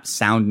quite gap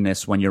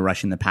soundness when you're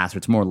rushing the passer.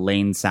 It's more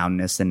lane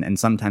soundness. And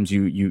sometimes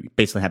you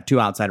basically have 2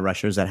 outside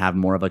rushers that have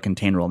more of a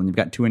contain role. And you've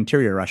got 2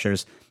 interior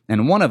rushers.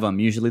 And one of them,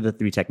 usually the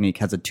 3 technique,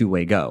 has a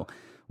 2-way go.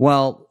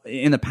 Well,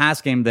 in the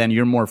pass game, then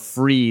you're more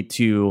free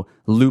to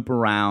loop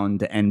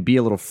around and be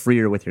a little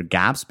freer with your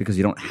gaps because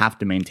you don't have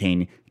to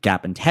maintain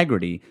gap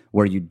integrity,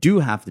 where you do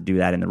have to do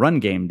that in the run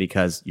game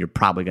because you're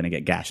probably going to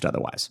get gashed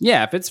otherwise.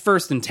 Yeah, if it's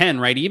 1st and 10,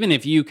 right? Even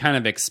if you kind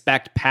of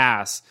expect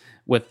pass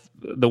with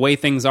the way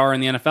things are in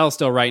the NFL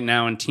still right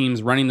now, and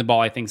teams running the ball,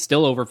 I think,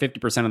 still over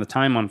 50% of the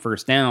time on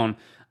first down,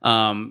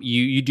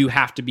 you do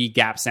have to be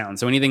gap sound.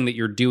 So anything that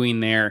you're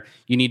doing there,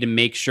 you need to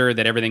make sure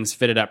that everything's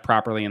fitted up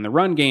properly in the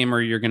run game, or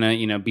you're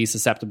going to, be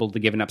susceptible to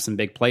giving up some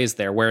big plays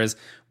there. Whereas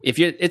if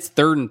it's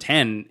 3rd and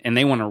 10 and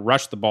they want to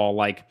rush the ball,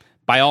 like,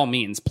 by all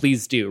means,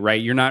 please do,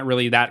 right? You're not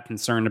really that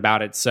concerned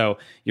about it. So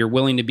you're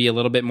willing to be a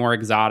little bit more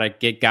exotic,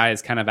 get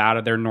guys kind of out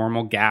of their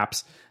normal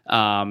gaps,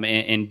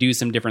 and do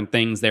some different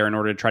things there in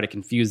order to try to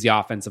confuse the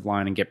offensive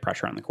line and get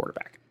pressure on the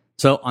quarterback.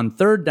 So on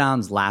 3rd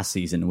downs last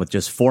season, with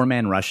just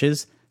 4-man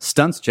rushes,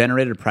 stunts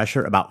generated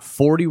pressure about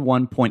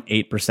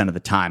 41.8% of the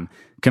time,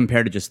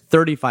 compared to just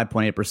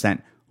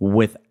 35.8%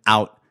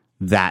 without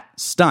that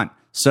stunt.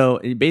 So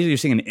basically, you're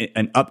seeing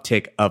an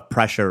uptick of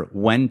pressure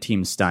when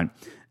teams stunt.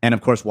 And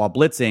of course, while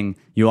blitzing,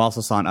 you also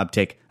saw an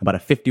uptick, about a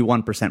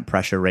 51%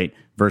 pressure rate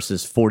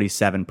versus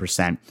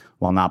 47%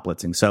 while not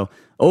blitzing. So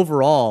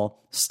overall,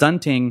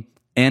 stunting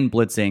and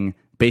blitzing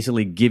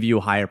basically give you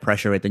a higher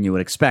pressure rate than you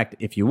would expect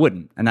if you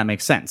wouldn't. And that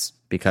makes sense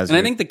because... And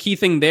I think the key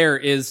thing there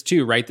is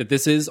too, right, that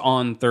this is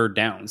on 3rd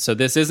down. So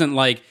this isn't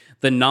like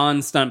the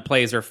non-stunt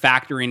plays are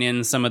factoring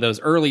in some of those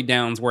early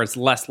downs where it's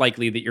less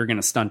likely that you're going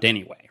to stunt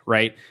anyway,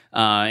 right?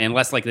 And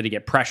less likely to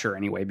get pressure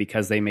anyway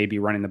because they may be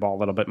running the ball a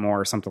little bit more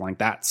or something like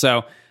that.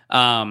 So,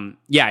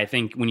 I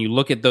think when you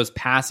look at those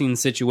passing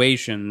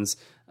situations,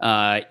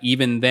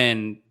 even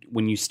then,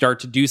 when you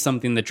start to do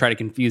something to try to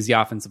confuse the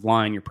offensive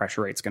line, your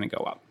pressure rate's going to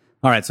go up.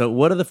 All right, so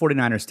what are the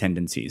 49ers'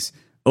 tendencies?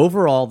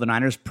 Overall, the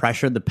Niners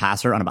pressured the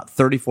passer on about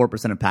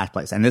 34% of pass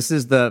plays, and this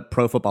is the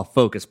Pro Football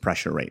Focus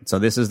pressure rate. So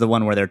this is the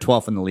one where they're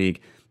 12th in the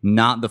league,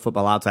 not the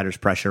Football Outsiders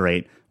pressure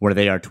rate, where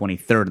they are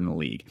 23rd in the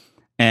league.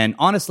 And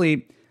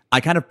honestly,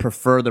 I kind of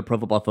prefer the Pro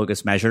Football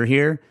Focus measure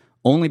here,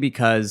 only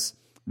because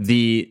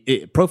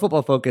Pro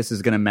Football Focus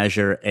is going to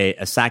measure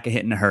a sack, a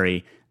hit, and a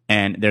hurry,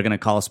 and they're going to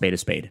call a spade a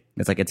spade.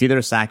 It's like it's either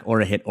a sack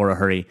or a hit or a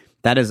hurry.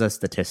 That is a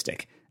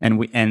statistic.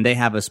 And they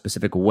have a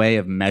specific way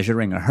of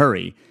measuring a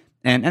hurry.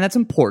 And that's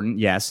important,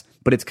 yes,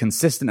 but it's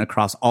consistent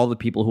across all the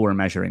people who are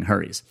measuring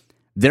hurries.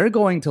 They're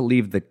going to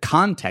leave the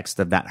context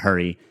of that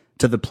hurry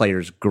to the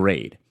player's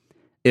grade.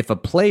 If a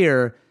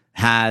player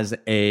has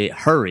a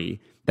hurry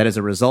that is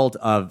a result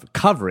of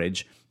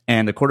coverage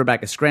and the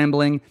quarterback is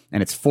scrambling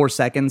and it's 4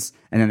 seconds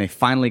and then they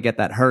finally get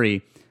that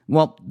hurry,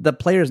 well, the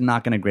player's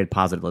not going to grade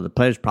positively. The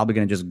player's probably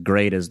going to just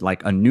grade as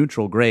like a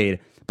neutral grade,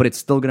 but it's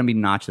still going to be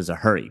notched as a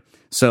hurry.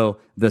 So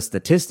the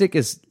statistic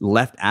is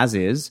left as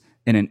is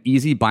in an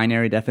easy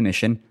binary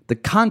definition. The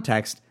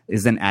context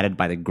is then added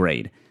by the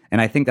grade. And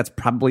I think that's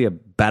probably a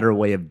better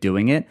way of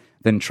doing it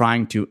than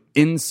trying to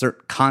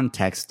insert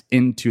context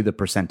into the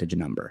percentage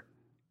number.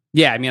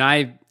 Yeah, I mean,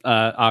 I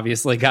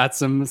obviously got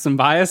some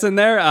bias in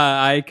there.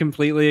 I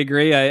completely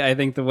agree. I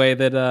think the way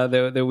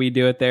that we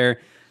do it there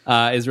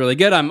is really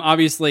good. I'm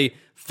obviously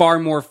far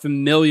more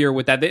familiar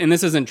with that. And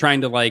this isn't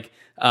trying to like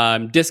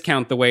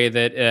discount the way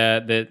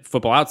that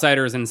Football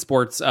Outsiders and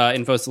Sports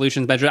Info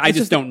Solutions measure. I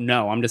just don't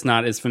know. I'm just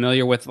not as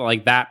familiar with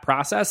like that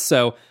process.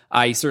 So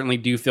I certainly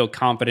do feel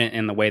confident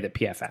in the way that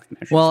PFF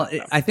measures. Well,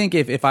 I think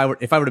if I were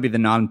to be the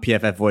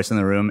non-PFF voice in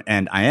the room,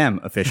 and I am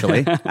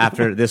officially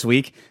after this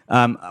week,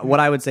 what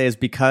I would say is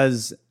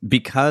because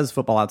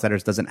Football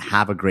Outsiders doesn't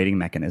have a grading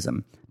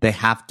mechanism, they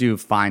have to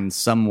find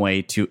some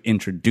way to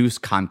introduce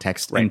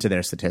context into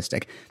their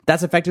statistic.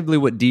 That's effectively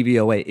what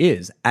DVOA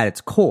is at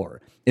its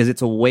core.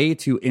 It's a way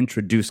to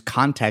introduce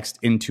context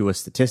into a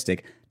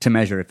statistic to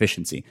measure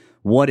efficiency.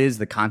 What is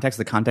the context?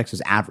 The context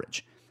is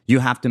average. You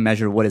have to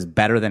measure what is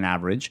better than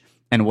average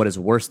and what is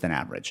worse than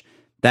average.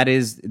 That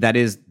is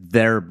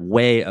their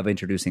way of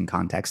introducing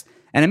context.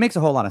 And it makes a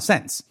whole lot of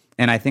sense.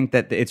 And I think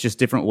that it's just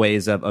different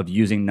ways of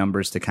using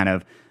numbers to kind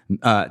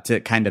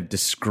of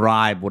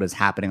describe what is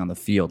happening on the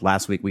field.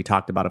 Last week we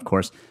talked about, of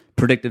course,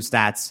 predictive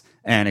stats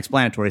and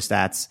explanatory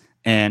stats.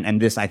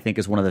 And this, I think,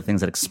 is one of the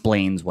things that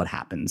explains what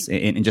happens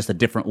in just a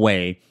different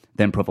way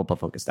than Pro Football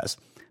Focus does.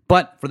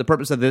 But for the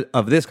purpose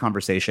of this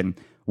conversation,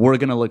 we're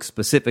going to look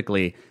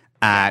specifically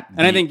at...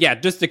 And I think,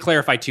 just to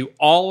clarify too,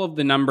 all of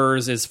the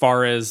numbers as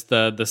far as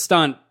the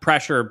stunt,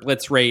 pressure,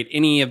 blitz rate,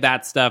 any of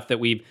that stuff that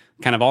we've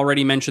kind of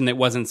already mentioned that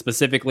wasn't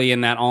specifically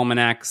in that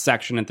almanac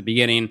section at the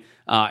beginning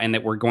and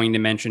that we're going to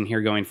mention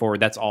here going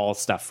forward, that's all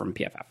stuff from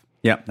PFF.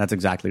 Yeah, that's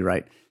exactly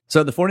right.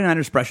 So the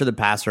 49ers pressure the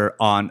passer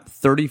on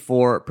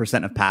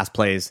 34% of pass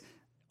plays.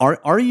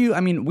 Are you,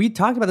 I mean, we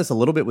talked about this a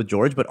little bit with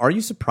George, but are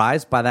you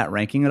surprised by that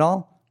ranking at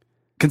all?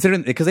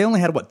 Considering, because they only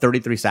had,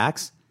 33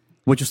 sacks?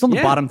 Which is still in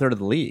the bottom third of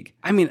the league.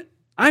 I mean,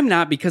 I'm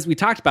not, because we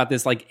talked about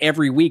this like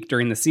every week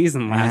during the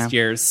season last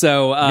year.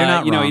 So,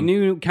 you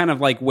knew kind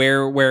of like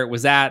where it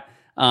was at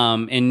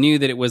and knew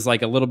that it was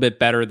like a little bit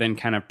better than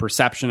kind of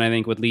perception, I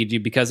think, would lead you.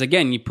 Because,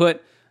 again, you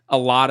put a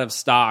lot of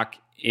stock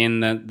in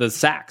the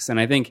sacks. And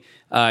I think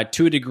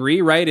to a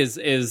degree, right,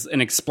 is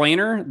an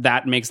explainer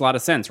that makes a lot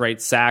of sense, right?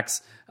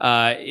 Sacks,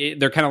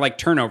 they're kind of like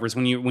turnovers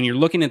when you're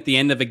looking at the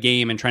end of a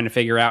game and trying to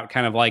figure out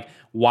kind of like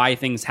why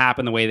things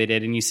happen the way they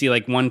did. And you see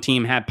like one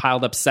team had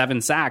piled up 7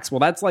 sacks. Well,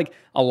 that's like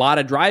a lot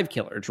of drive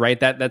killers, right?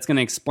 That's going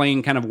to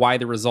explain kind of why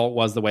the result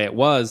was the way it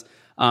was.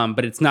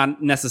 But it's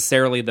not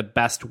necessarily the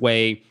best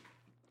way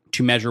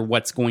to measure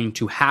what's going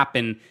to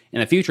happen in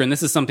the future. And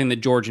this is something that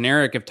George and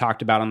Eric have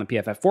talked about on the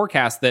PFF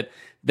forecast,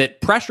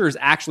 that pressures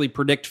actually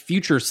predict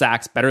future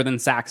sacks better than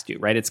sacks do,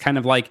 right? It's kind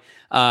of like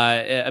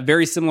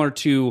very similar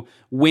to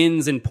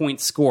wins and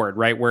points scored,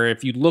 right? Where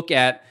if you look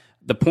at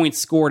the points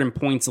scored and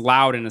points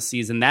allowed in a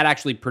season, that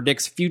actually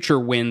predicts future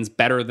wins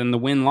better than the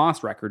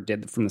win-loss record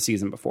did from the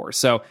season before.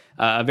 So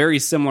a very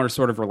similar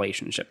sort of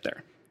relationship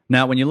there.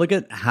 Now, when you look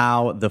at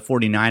how the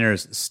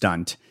 49ers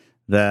stunt,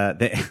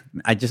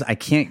 I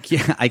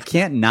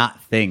can't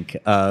not think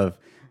of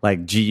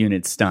like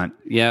G-Unit stunt.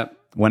 Yep.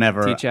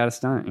 Whenever teach you how to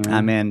stunt.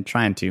 I'm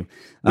trying to.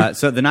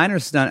 So the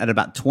Niners stunt at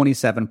about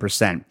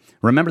 27%.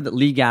 Remember that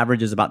league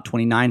average is about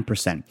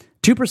 29%.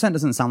 2%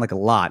 doesn't sound like a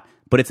lot,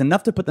 but it's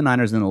enough to put the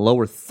Niners in the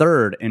lower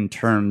third in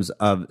terms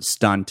of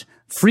stunt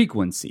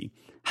frequency.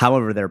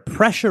 However, their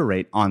pressure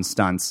rate on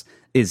stunts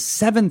is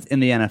 7th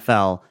in the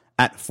NFL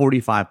at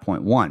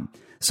 45.1.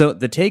 So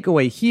the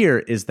takeaway here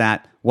is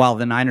that while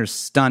the Niners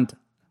stunt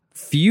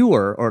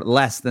fewer or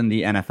less than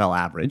the NFL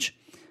average,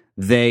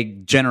 they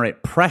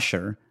generate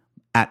pressure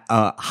at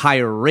a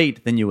higher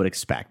rate than you would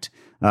expect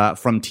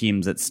from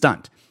teams that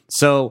stunt.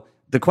 So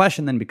the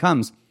question then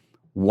becomes,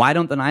 why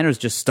don't the Niners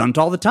just stunt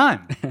all the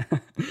time?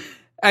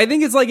 I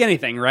think it's like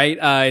anything, right?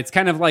 It's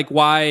kind of like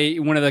why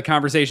one of the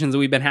conversations that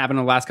we've been having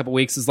the last couple of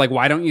weeks is like,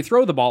 why don't you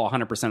throw the ball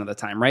 100% of the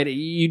time, right?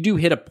 You do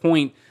hit a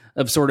point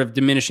of sort of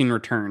diminishing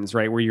returns,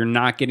 right? Where you're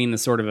not getting the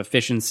sort of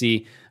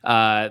efficiency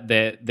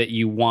that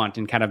you want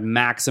and kind of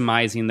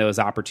maximizing those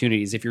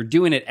opportunities. If you're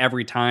doing it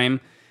every time,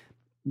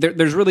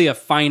 there's really a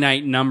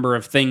finite number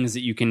of things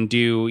that you can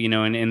do,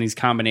 in these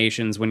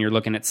combinations when you're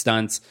looking at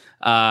stunts.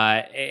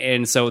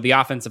 And so the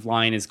offensive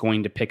line is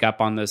going to pick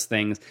up on those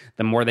things.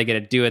 The more they get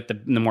to do it,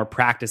 the more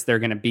practice they're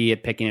going to be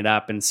at picking it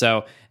up. And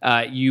so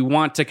you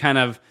want to kind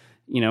of,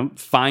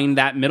 find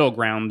that middle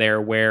ground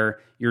there where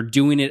you're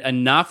doing it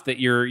enough that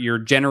you're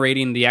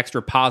generating the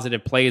extra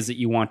positive plays that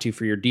you want to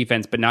for your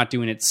defense, but not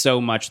doing it so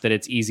much that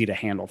it's easy to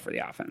handle for the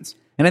offense.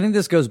 And I think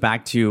this goes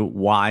back to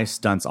why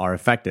stunts are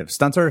effective.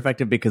 Stunts are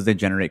effective because they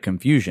generate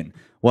confusion.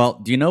 Well,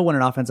 do you know when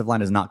an offensive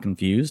line is not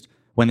confused?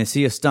 When they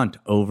see a stunt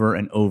over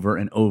and over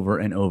and over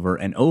and over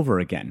and over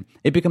again.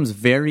 It becomes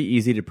very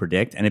easy to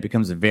predict, and it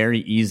becomes very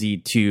easy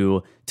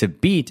to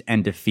beat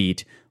and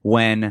defeat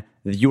when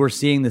you are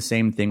seeing the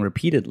same thing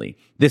repeatedly.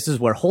 This is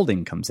where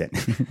holding comes in.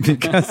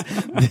 Because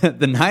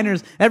the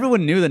Niners,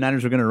 everyone knew the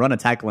Niners were going to run a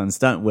tackle and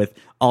stunt with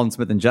Alden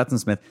Smith and Judson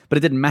Smith, but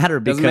it didn't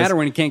matter because... Doesn't matter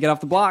when you can't get off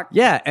the block.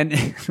 Yeah,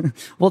 and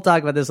we'll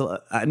talk about this.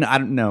 I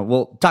don't know.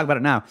 We'll talk about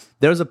it now.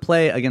 There was a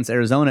play against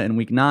Arizona in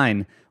Week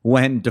 9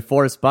 when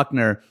DeForest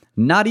Buckner,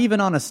 not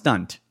even on a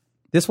stunt.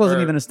 This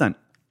wasn't even a stunt.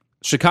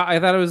 Chicago. I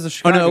thought it was a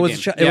Chicago Oh no, it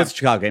was game. it was a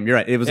Chicago game. You're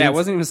right. It was. Yeah, it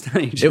wasn't even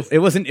stunning. It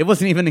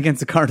wasn't even against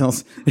the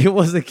Cardinals. It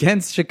was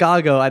against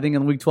Chicago, I think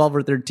in week 12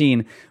 or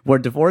 13, where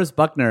DeForest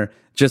Buckner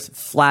just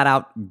flat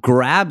out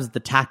grabs the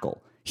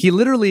tackle. He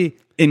literally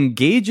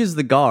engages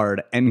the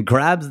guard and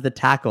grabs the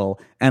tackle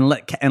and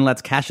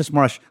lets Cassius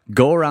Marsh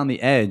go around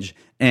the edge,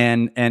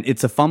 and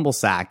it's a fumble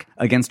sack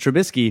against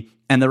Trubisky,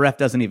 and the ref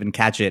doesn't even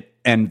catch it,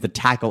 and the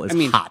tackle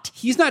is hot.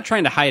 He's not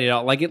trying to hide it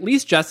all. Like, at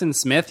least Justin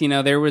Smith,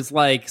 there was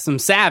like some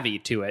savvy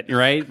to it,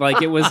 right?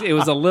 Like, it was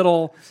a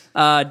little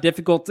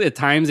difficult at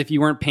times if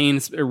you weren't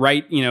paying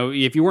right.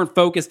 If you weren't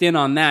focused in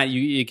on that,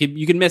 you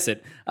could miss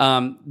it.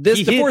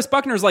 DeForest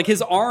Buckner's like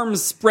his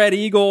arms spread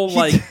eagle,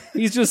 like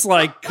he's just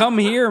like, come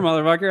here,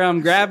 motherfucker,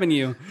 I'm grabbing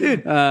you,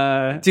 dude.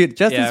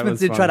 Justin Smith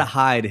did try to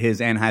hide his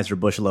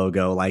Anheuser-Busch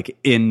logo like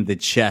in the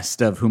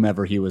chest of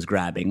whomever he was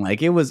grabbing.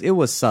 Like, it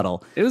was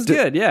subtle. It was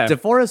good, yeah.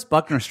 DeForest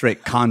Buckner straight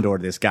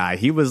condored this guy.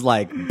 He was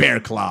like bear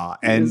claw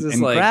and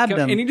grabbed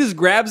him, and he just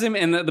grabs him.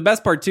 And the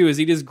best part too is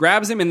he just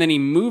grabs him and then he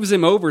moves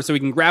him over so he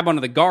can grab onto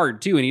the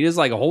guard too, and he just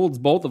like holds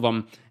both of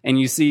them. And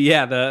you see,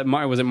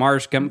 was it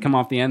Marsh come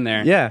off the end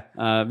there?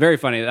 Yeah, very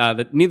funny.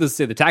 Needless to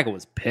say, the tackle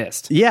was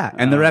pissed. Yeah,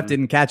 and the ref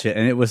didn't catch it,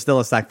 and it was still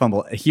a sack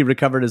fumble. He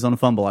recovered his own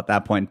fumble at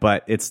that point,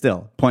 but it's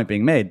still point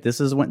being made. This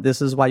is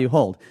why you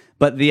hold.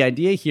 But the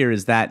idea here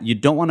is that you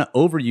don't want to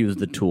overuse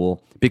the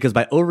tool, because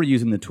by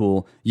overusing the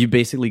tool, you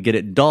basically get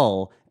it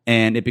dull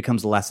and it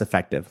becomes less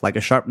effective, like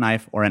a sharp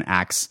knife or an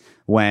axe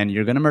when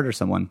you're going to murder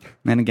someone.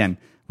 And again,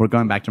 we're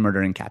going back to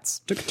murdering cats.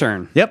 Took a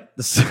turn. Yep.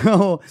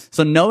 So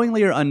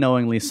knowingly or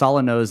unknowingly,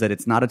 Saleh knows that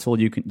it's not a tool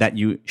that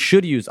you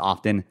should use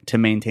often to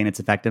maintain its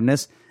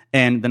effectiveness,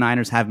 and the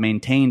Niners have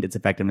maintained its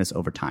effectiveness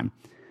over time.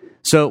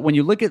 So when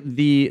you look at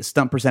the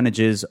stunt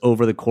percentages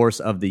over the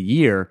course of the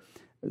year,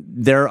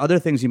 there are other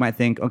things you might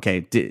think, okay,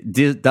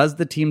 does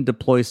the team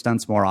deploy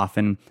stunts more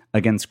often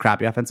against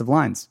crappy offensive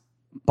lines?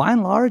 By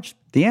and large,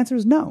 the answer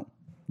is no.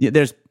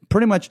 There's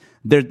pretty much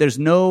there's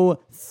no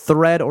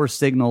thread or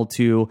signal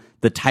to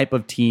the type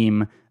of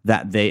team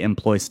that they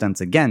employ stunts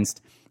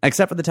against,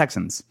 except for the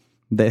Texans.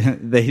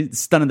 They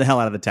stunted the hell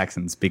out of the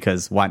Texans,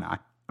 because why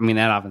not? I mean,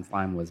 that offensive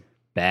line was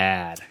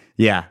bad.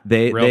 Yeah,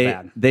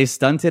 bad. They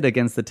stunted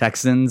against the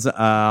Texans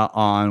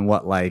on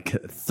what, like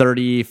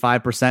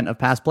 35% of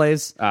pass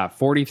plays?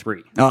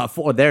 43.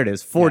 There it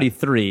is,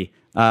 43.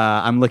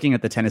 Yeah. I'm looking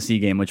at the Tennessee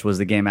game, which was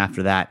the game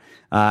after that.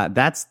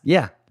 That's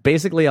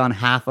basically on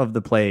half of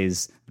the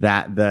plays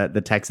that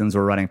the Texans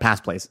were running,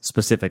 pass plays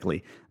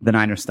specifically, the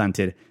Niners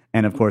stunted,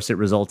 and of course it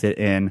resulted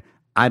in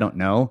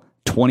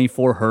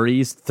 24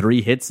 hurries,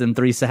 3 hits, and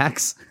 3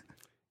 sacks.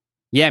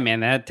 Yeah, man,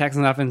 that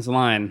Texans offensive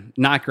line,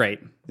 not great.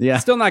 Yeah.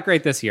 Still not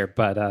great this year,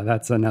 but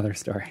that's another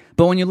story.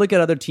 But when you look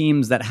at other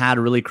teams that had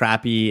really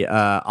crappy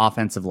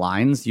offensive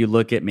lines, you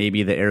look at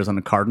maybe the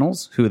Arizona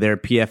Cardinals, who their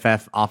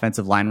PFF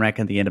offensive line rank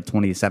at the end of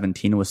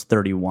 2017 was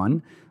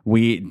 31.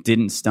 We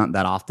didn't stunt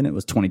that often. It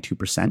was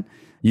 22%.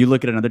 You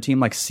look at another team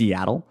like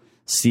Seattle.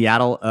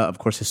 Seattle, of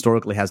course,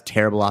 historically has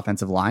terrible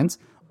offensive lines.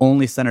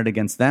 Only centered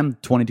against them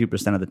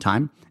 22% of the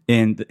time.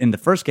 In the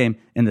first game.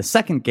 In the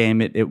second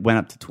game, it went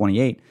up to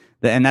 28%.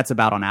 And that's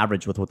about on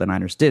average with what the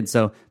Niners did.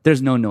 So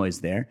there's no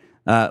noise there.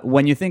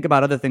 When you think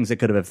about other things that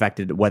could have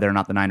affected whether or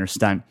not the Niners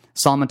stunt,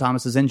 Solomon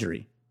Thomas's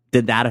injury,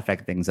 did that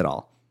affect things at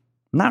all?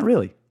 Not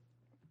really.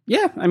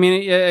 Yeah, I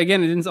mean,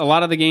 again, a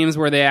lot of the games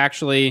where they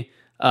actually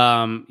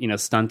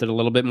stunted a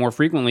little bit more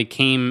frequently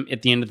came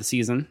at the end of the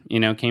season,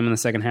 came in the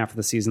second half of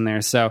the season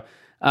there. So,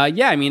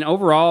 I mean,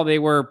 overall, they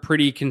were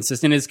pretty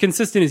consistent as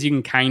you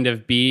can kind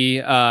of be,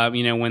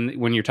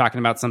 when you're talking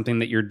about something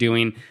that you're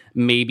doing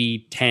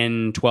maybe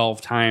 10,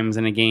 12 times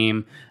in a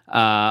game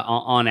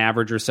on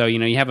average or so.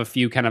 You have a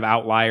few kind of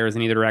outliers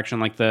in either direction,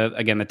 like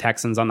the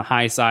Texans on the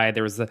high side.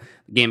 There was the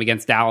game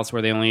against Dallas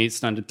where they only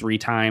stunted 3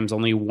 times,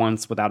 only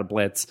once without a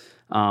blitz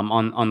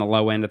on the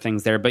low end of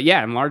things there. But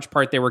yeah, in large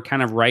part, they were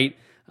kind of right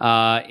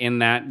in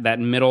that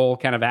middle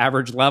kind of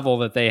average level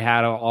that they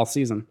had all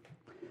season.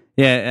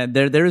 Yeah,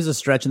 there is a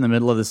stretch in the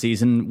middle of the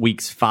season,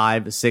 weeks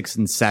 5, 6,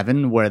 and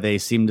 7, where they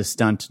seem to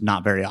stunt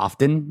not very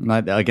often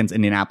against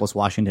Indianapolis,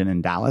 Washington,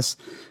 and Dallas.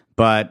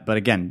 But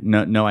again,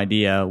 no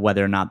idea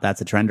whether or not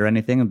that's a trend or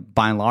anything.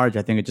 By and large,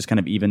 I think it just kind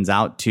of evens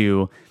out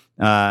to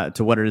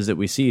what it is that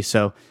we see.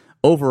 So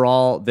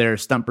overall, their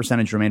stunt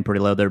percentage remained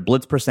pretty low. Their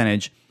blitz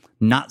percentage,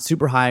 not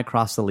super high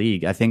across the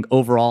league. I think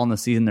overall in the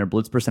season, their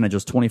blitz percentage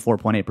was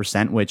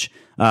 24.8%, which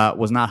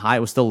was not high. It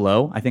was still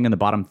low, I think, in the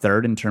bottom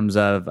third in terms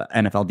of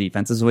NFL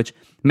defenses, which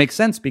makes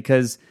sense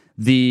because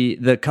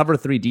the cover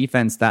 3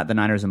 defense that the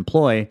Niners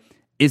employ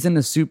isn't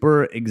a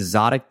super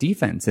exotic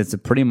defense. It's a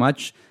pretty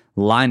much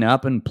line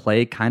up and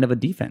play kind of a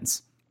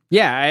defense.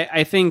 Yeah,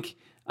 I think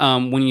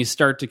when you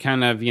start to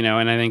kind of,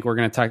 and I think we're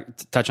going to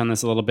touch on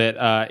this a little bit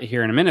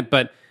here in a minute,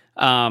 but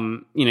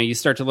you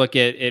start to look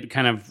at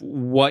kind of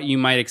what you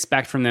might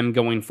expect from them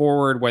going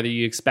forward, whether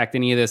you expect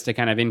any of this to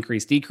kind of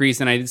increase,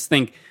 decrease. And I just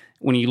think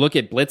when you look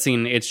at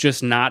blitzing, it's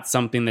just not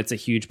something that's a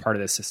huge part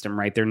of the system,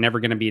 right? They're never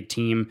going to be a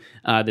team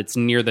that's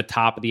near the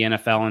top of the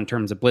NFL in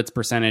terms of blitz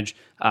percentage.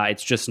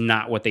 It's just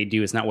not what they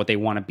do. It's not what they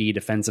want to be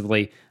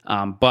defensively.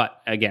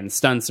 But again,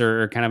 stunts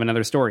are kind of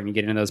another story. And you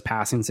get into those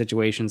passing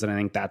situations, and I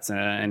think that's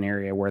an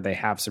area where they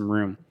have some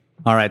room.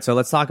 All right, so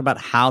let's talk about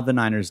how the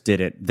Niners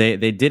did it. They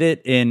did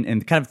it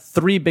in kind of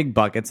three big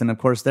buckets, and of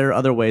course there are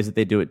other ways that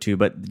they do it too,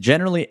 but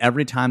generally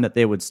every time that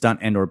they would stunt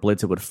and or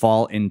blitz, it would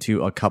fall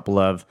into a couple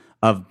of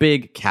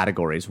big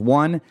categories.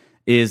 One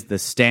is the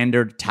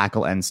standard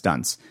tackle end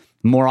stunts.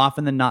 More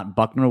often than not,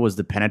 Buckner was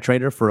the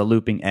penetrator for a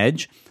looping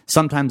edge.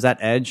 Sometimes that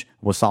edge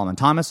was Solomon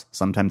Thomas.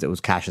 Sometimes it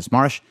was Cassius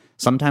Marsh.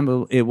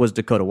 Sometimes it was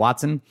Dakota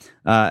Watson.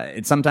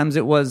 Sometimes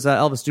it was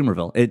Elvis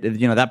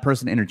Dumervil. That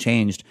person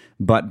interchanged,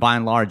 but by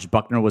and large,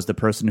 Buckner was the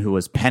person who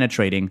was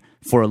penetrating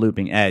for a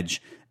looping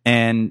edge.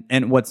 And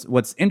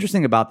what's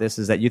interesting about this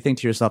is that you think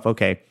to yourself,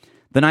 okay,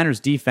 the Niners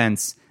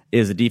defense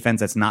is a defense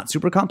that's not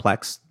super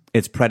complex.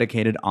 It's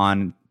predicated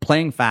on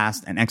playing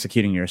fast and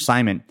executing your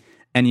assignment.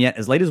 And yet,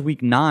 as late as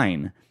week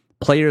 9,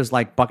 players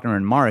like Buckner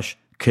and Marsh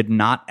could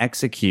not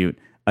execute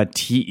a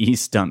TE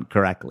stunt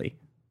correctly.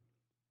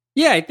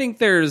 Yeah, I think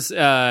there's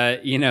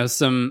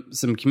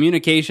some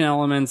communication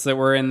elements that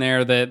were in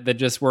there that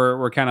just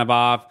were kind of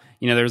off.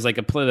 There's like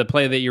the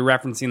play that you're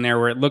referencing there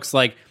where it looks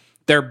like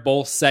they're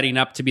both setting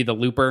up to be the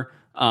looper.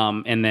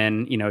 And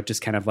then,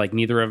 just kind of like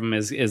neither of them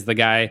is the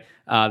guy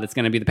that's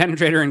going to be the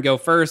penetrator and go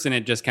first. And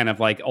it just kind of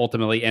like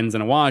ultimately ends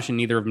in a wash and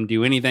neither of them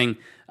do anything.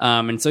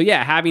 And so,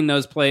 yeah, having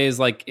those plays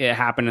like it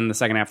happened in the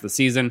second half of the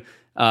season,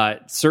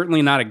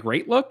 certainly not a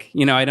great look.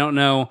 I don't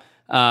know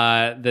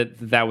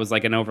that was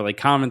like an overly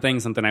common thing,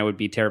 something I would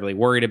be terribly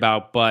worried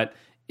about, but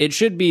it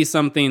should be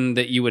something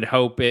that you would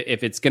hope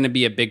if it's going to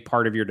be a big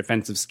part of your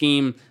defensive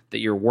scheme that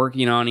you're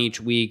working on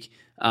each week.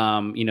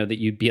 That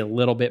you'd be a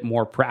little bit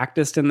more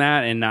practiced in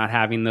that and not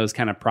having those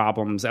kind of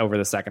problems over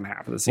the second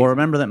half of the season. Well,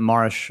 remember that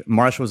Marsh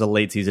was a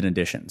late season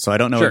addition, so I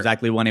don't know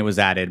exactly when it was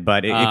added,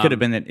 but it could have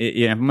been that.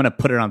 If I'm going to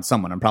put it on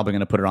someone, I'm probably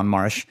going to put it on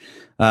Marsh.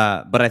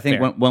 But I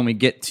think when we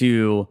get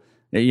to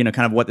kind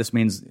of what this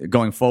means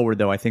going forward,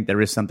 though, I think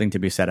there is something to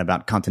be said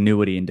about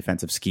continuity in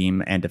defensive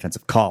scheme and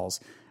defensive calls.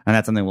 And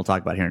that's something we'll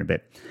talk about here in a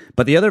bit.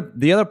 But the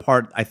other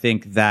part, I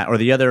think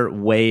the other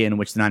way in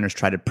which the Niners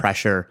try to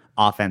pressure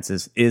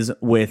offenses is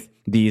with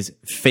these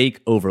fake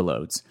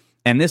overloads.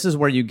 And this is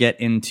where you get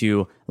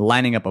into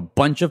lining up a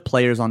bunch of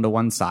players onto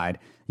one side.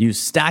 You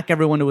stack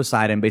everyone to a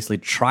side and basically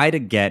try to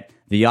get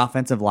the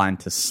offensive line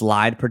to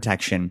slide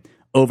protection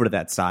over to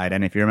that side.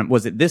 And if you remember,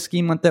 was it this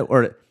scheme month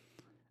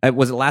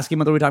was it last game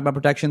where we talked about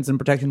protections and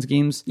protection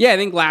schemes? Yeah, I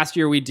think last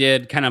year we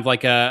did kind of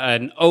like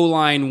an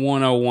O-line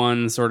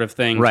 101 sort of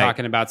thing, right,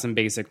 talking about some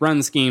basic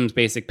run schemes,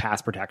 basic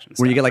pass protection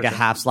where you get like a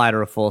half slide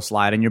or a full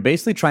slide, and you're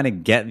basically trying to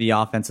get the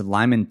offensive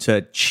lineman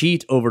to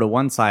cheat over to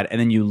one side,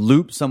 and then you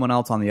loop someone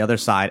else on the other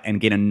side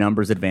and gain a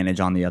numbers advantage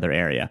on the other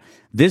area.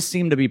 This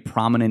seemed to be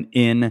prominent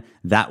in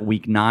that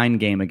Week 9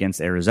 game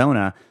against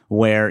Arizona,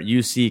 where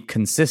you see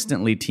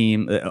consistently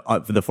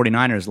the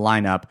 49ers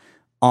line up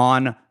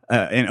on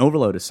an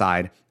overload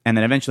side, and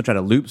then eventually try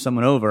to loop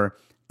someone over.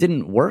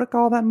 Didn't work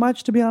all that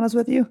much, to be honest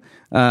with you.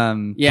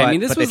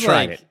 This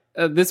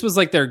was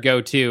like their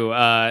go-to.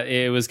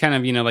 It was kind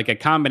of, like a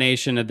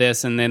combination of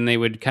this, and then they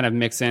would kind of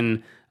mix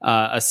in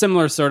a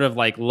similar sort of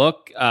like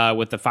look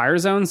with the fire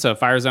zone. So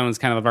fire zone is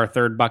kind of our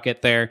third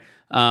bucket there,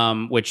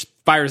 which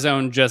fire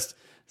zone just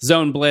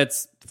zone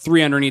blitz,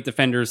 3 underneath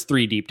defenders,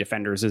 3 deep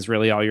defenders is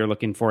really all you're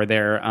looking for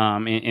there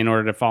in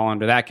order to fall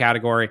under that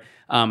category.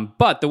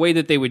 But the way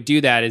that they would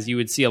do that is you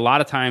would see a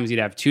lot of times you'd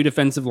have 2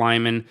 defensive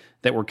linemen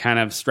that were kind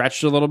of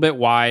stretched a little bit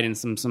wide and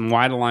some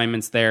wide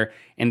alignments there,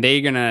 and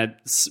they're going to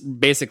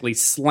basically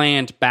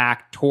slant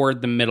back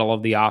toward the middle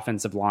of the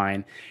offensive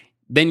line.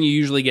 Then you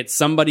usually get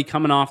somebody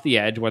coming off the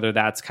edge, whether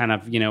that's kind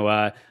of,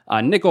 a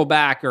nickel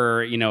back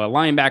or, a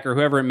linebacker,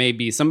 whoever it may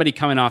be, somebody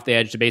coming off the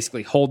edge to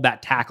basically hold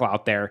that tackle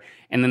out there.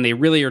 And then they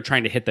really are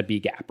trying to hit the B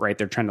gap, right?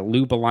 They're trying to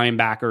loop a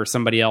linebacker or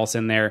somebody else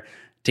in there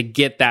to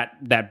get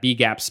that B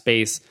gap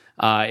space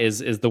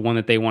is the one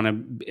that they want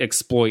to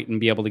exploit and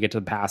be able to get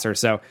to the passer.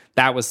 So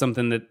that was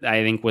something that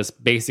I think was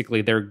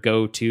basically their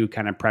go-to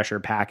kind of pressure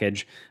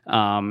package,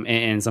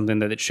 and something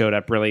that showed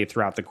up really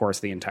throughout the course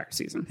of the entire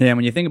season. Yeah,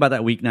 when you think about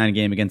that Week 9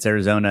 game against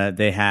Arizona,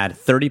 they had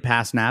 30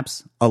 pass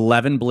snaps,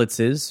 11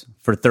 blitzes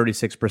for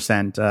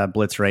 36%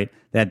 blitz rate.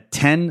 They had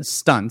 10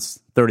 stunts,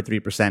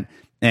 33%,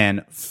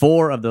 and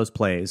 4 of those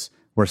plays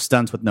were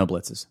stunts with no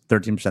blitzes,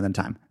 13% of the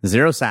time.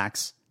 0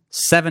 sacks,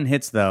 7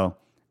 hits, though,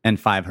 and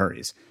 5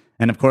 hurries.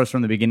 And of course,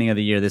 from the beginning of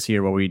the year, this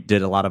year, where we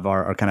did a lot of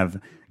our kind of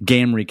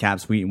game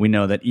recaps, we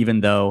know that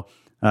even though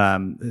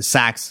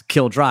sacks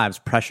kill drives,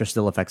 pressure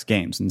still affects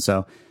games. And so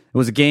it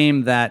was a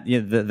game that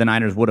the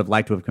Niners would have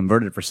liked to have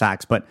converted for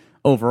sacks, but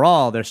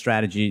overall, their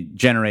strategy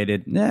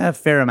generated a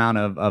fair amount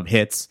of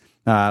hits,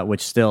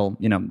 which still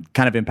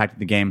kind of impacted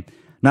the game.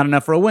 Not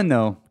enough for a win,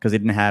 though, because they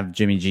didn't have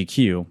Jimmy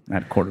GQ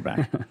at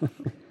quarterback.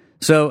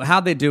 So how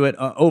they do it,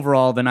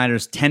 overall, the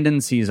Niners'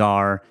 tendencies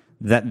are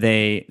that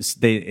they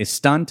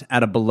stunt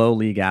at a below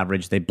league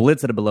average, they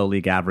blitz at a below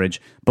league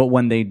average, but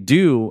when they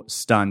do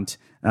stunt,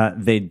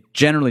 they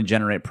generally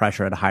generate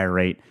pressure at a higher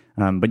rate.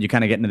 But you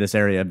kind of get into this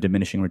area of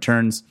diminishing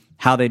returns.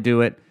 How they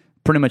do it,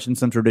 pretty much in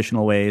some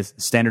traditional ways: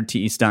 standard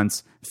TE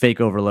stunts, fake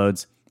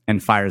overloads,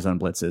 and fire zone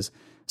blitzes.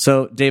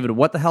 So, David,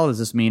 what the hell does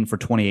this mean for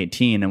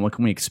 2018, and what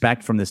can we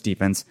expect from this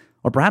defense?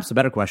 Or perhaps a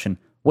better question,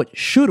 what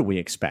should we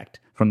expect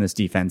from this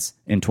defense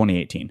in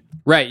 2018?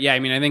 Right. Yeah. I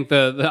mean, I think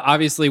the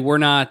obviously we're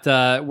not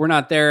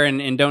there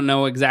and don't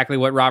know exactly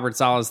what Robert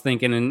Saleh is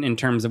thinking in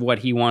terms of what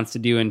he wants to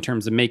do in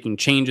terms of making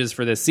changes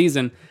for this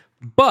season.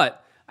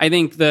 But I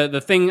think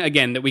the thing,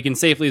 again, that we can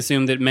safely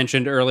assume that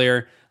mentioned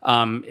earlier,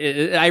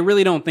 I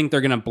really don't think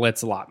they're going to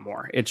blitz a lot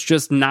more. It's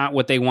just not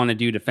what they want to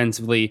do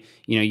defensively.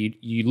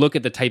 You look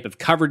at the type of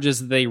coverages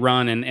that they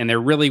run, and they're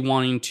really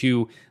wanting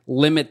to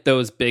limit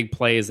those big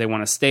plays. They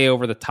want to stay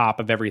over the top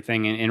of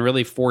everything and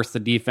really force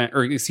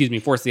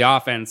the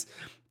offense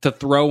to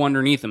throw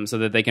underneath them so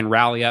that they can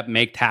rally up,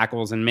 make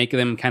tackles, and make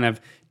them kind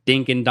of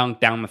dink and dunk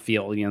down the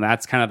field.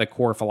 That's kind of the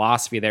core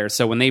philosophy there.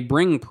 So when they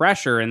bring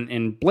pressure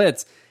and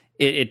blitz,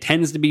 it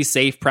tends to be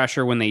safe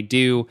pressure when they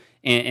do,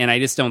 and I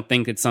just don't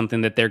think it's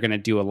something that they're going to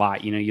do a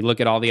lot. You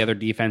look at all the other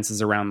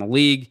defenses around the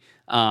league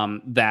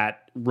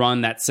that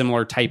run that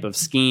similar type of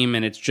scheme,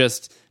 and it's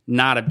just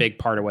not a big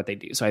part of what they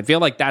do. So I feel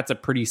like that's a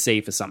pretty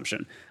safe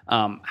assumption.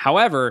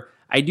 However,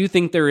 I do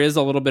think there is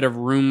a little bit of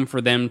room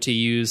for them to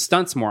use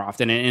stunts more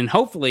often. And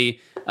hopefully,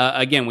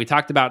 again, we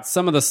talked about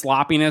some of the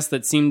sloppiness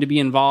that seemed to be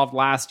involved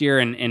last year,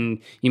 and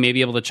you may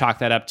be able to chalk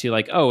that up to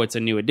like, oh, it's a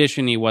new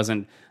addition. He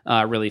wasn't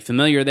really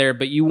familiar there.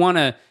 But you want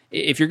to,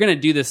 if you're going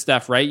to do this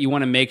stuff right, you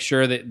want to make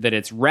sure that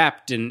it's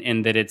repped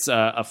and that it's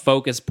a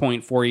focus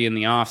point for you in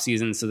the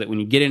offseason so that when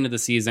you get into the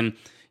season,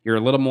 you're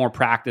a little more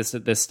practiced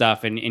at this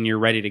stuff and you're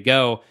ready to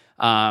go.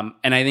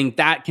 And I think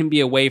that can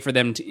be a way for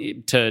them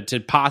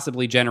to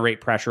possibly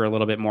generate pressure a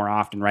little bit more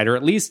often, right? Or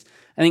at least,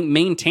 I think,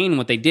 maintain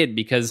what they did,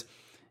 because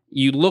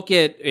you look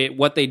at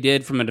what they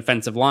did from a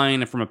defensive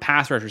line and from a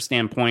pass rusher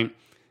standpoint,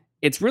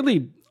 it's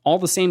really all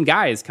the same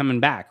guys coming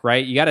back,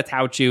 right? You got a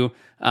Tauchu,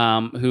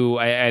 who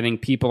I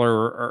think people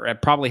are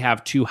probably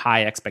have too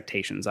high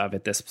expectations of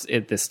at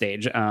this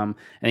stage. I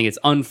think it's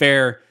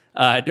unfair,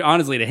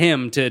 honestly, to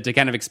him to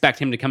kind of expect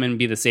him to come in and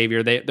be the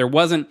savior. It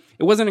wasn't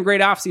a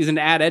great offseason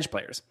to add edge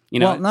players.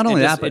 Well, not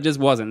only that, but it just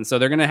wasn't. So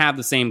they're going to have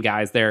the same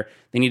guys there.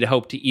 They need to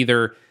hope to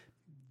either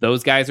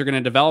those guys are going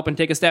to develop and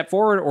take a step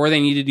forward, or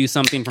they need to do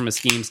something from a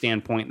scheme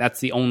standpoint. That's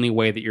the only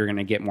way that you're going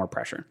to get more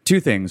pressure. Two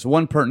things.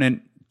 One,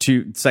 pertinent.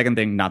 Second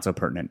thing, not so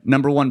pertinent.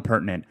 Number one,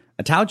 pertinent.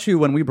 Atauchu,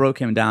 when we broke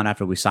him down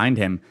after we signed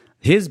him,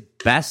 his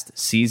best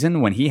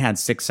season when he had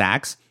 6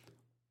 sacks,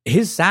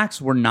 his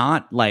sacks were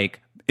not like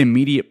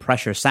immediate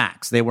pressure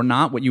sacks. They were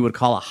not what you would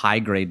call a high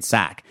grade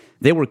sack.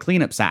 They were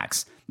cleanup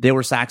sacks. They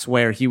were sacks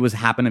where he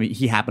happened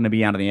to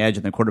be out on the edge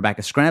and the quarterback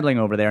is scrambling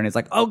over there and he's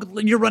like, "Oh,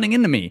 you're running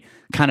into me,"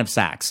 kind of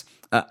sacks.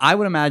 I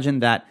would imagine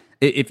that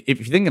if you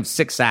think of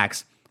 6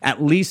 sacks,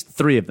 at least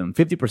 3 of them,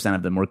 50%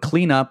 of them, were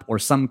cleanup or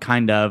some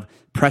kind of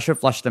pressure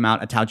flushed them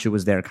out. Atauchu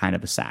was there kind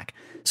of a sack.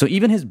 So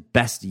even his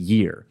best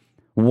year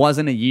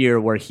wasn't a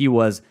year where he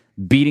was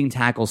beating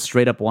tackles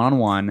straight up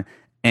one-on-one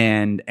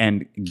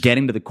and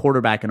getting to the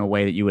quarterback in a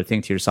way that you would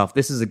think to yourself,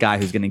 this is a guy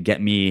who's going to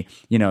get me,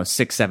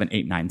 6, 7,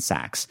 8, 9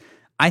 sacks.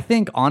 I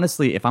think,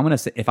 honestly, if I'm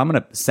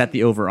gonna set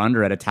the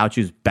over-under at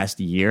Atauchu's best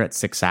year at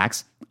 6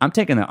 sacks, I'm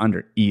taking the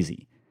under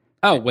easy.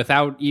 Oh,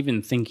 without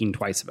even thinking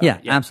twice about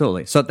it. Yeah,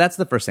 absolutely. So that's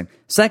the first thing.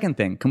 Second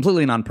thing,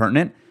 completely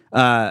non-pertinent,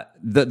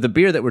 the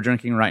beer that we're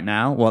drinking right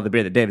now, well, the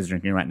beer that Dave is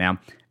drinking right now,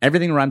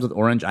 Everything Rhymes with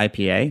Orange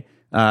IPA.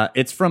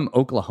 It's from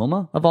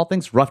Oklahoma, of all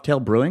things,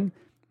 Roughtail Brewing.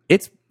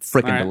 It's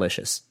freaking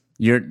delicious.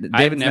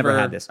 David's never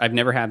had this. I've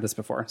never had this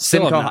before.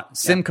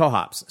 Simcoe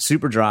hops,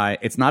 super dry.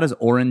 It's not as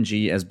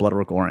orangey as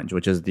Bloodwork Orange,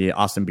 which is the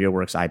Austin Beer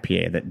Works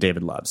IPA that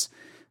David loves.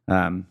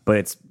 But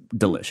it's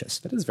delicious.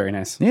 That is very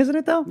nice. Isn't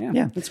it, though?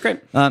 Yeah. It's great.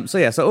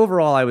 So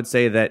overall, I would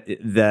say that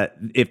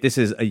if this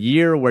is a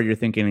year where you're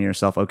thinking to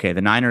yourself, okay,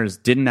 the Niners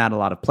didn't add a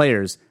lot of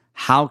players,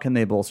 how can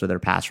they bolster their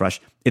pass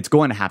rush? It's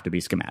going to have to be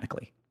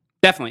schematically.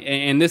 Definitely.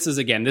 And this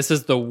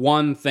is the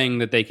one thing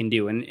that they can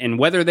do. And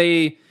whether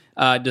they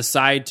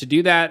decide to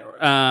do that,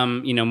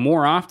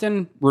 more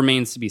often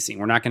remains to be seen.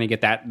 We're not going to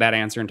get that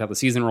answer until the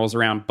season rolls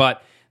around.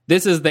 But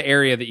this is the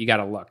area that you got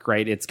to look,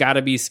 right? It's got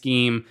to be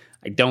scheme.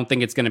 I don't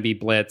think it's going to be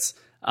blitz.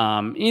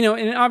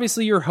 And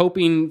obviously you're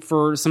hoping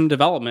for some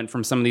development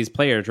from some of these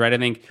players, right? I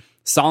think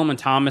Solomon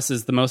Thomas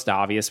is the most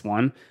obvious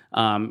one.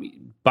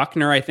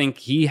 Buckner, I think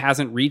he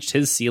hasn't reached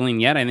his ceiling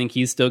yet. I think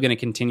he's still going to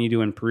continue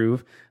to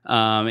improve.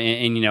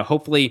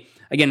 Hopefully,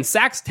 again,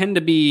 sacks tend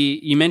to be,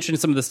 you mentioned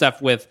some of the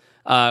stuff with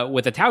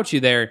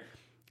Atauchu there.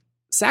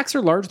 Sacks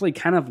are largely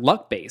kind of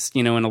luck-based,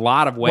 in a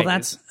lot of ways.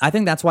 Well, I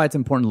think that's why it's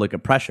important to look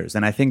at pressures.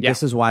 And I think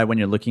this is why when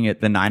you're looking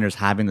at the Niners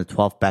having the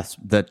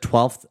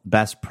 12th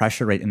best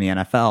pressure rate in the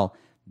NFL,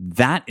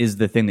 that is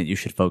the thing that you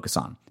should focus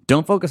on.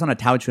 Don't focus on a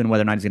Tauchu and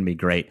whether or not he's going to be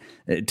great.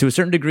 To a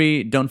certain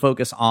degree, don't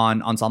focus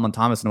on Solomon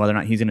Thomas and whether or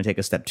not he's going to take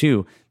a step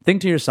too.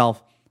 Think to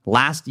yourself,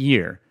 last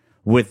year,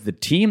 with the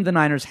team the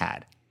Niners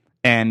had,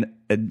 and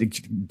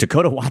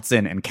Dakota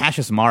Watson and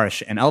Cassius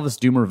Marsh and Elvis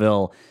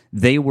Dumerville,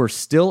 they were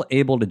still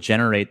able to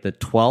generate the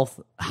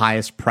 12th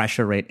highest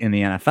pressure rate in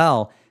the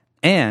NFL,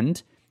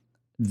 and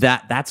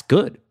that's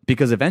good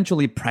because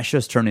eventually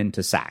pressures turn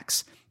into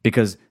sacks.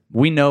 Because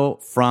we know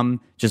from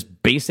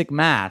just basic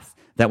math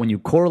that when you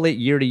correlate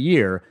year to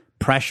year,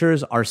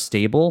 pressures are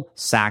stable,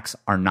 sacks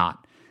are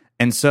not.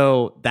 And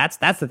so that's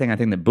the thing I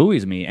think that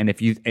buoys me. And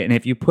if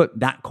you put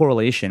that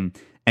correlation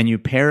and you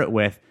pair it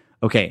with,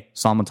 okay,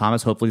 Solomon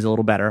Thomas, hopefully he's a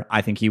little better.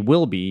 I think he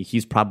will be.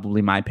 He's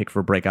probably my pick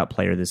for breakout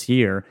player this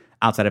year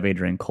outside of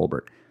Adrian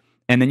Colbert.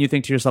 And then you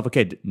think to yourself,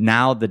 okay,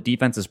 now the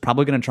defense is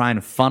probably going to try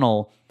and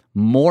funnel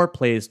more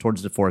plays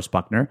towards DeForest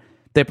Buckner.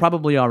 They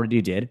probably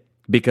already did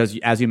because,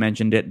 as you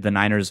mentioned it, the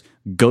Niners'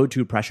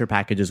 go-to pressure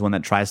package is one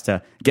that tries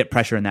to get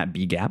pressure in that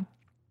B gap.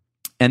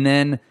 And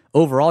then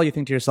overall, you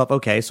think to yourself,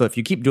 okay, so if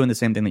you keep doing the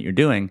same thing that you're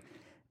doing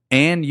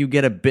and you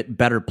get a bit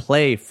better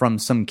play from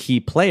some key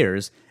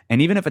players,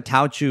 and even if a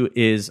Tauchu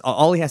is,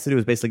 all he has to do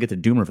is basically get to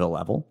Dumerville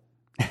level,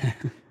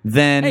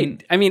 then... Hey,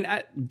 I mean,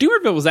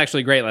 Dumerville was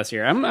actually great last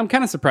year. I'm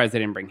kind of surprised they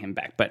didn't bring him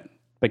back, but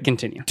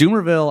continue.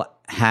 Dumerville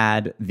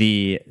had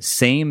the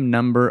same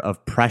number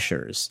of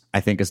pressures, I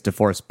think, as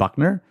DeForest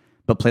Buckner,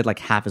 but played like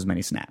half as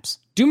many snaps.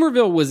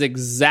 Dumerville was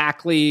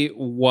exactly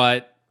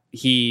what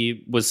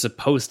he was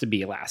supposed to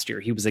be last year.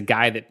 He was a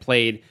guy that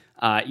played,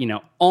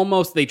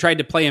 they tried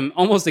to play him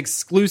almost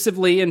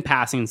exclusively in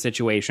passing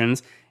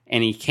situations,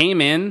 and he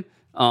came in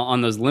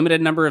on those limited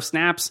number of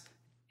snaps,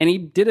 and he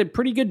did a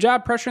pretty good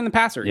job pressuring the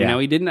passer. Yeah.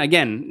 He didn't,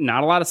 again,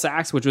 not a lot of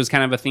sacks, which was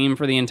kind of a theme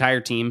for the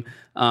entire team,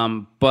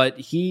 but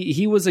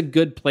he was a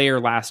good player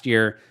last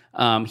year.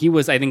 He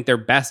was, I think, their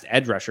best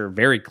edge rusher,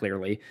 very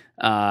clearly.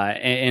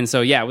 And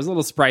so, yeah, it was a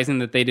little surprising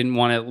that they didn't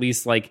want to at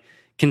least,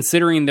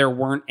 considering there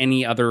weren't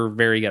any other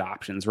very good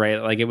options, right?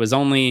 Like, it was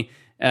only...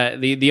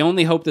 the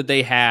only hope that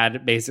they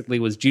had basically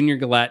was Junior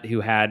Gillette, who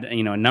had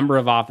a number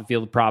of off the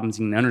field problems.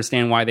 You can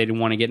understand why they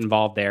didn't want to get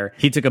involved there.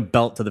 He took a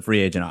belt to the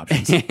free agent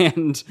options,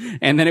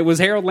 and then it was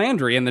Harold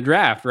Landry in the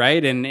draft,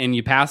 right? And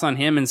you pass on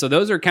him, and so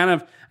those are kind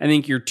of, I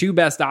think, your two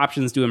best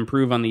options to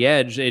improve on the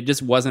edge. It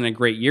just wasn't a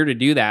great year to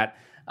do that,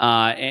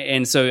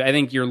 and so I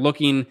think you're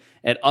looking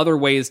at other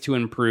ways to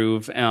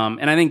improve.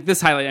 And I think this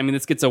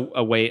this gets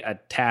away a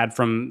tad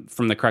from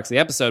the crux of the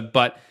episode,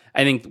 but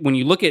I think when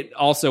you look at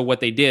also what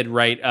they did,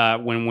 right,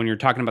 when you're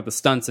talking about the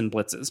stunts and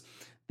blitzes,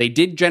 they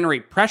did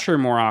generate pressure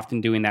more often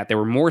doing that. They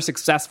were more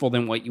successful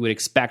than what you would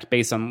expect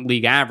based on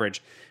league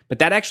average. But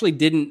that actually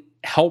didn't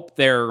help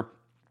their,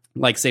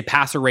 say,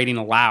 passer rating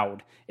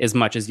allowed as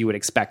much as you would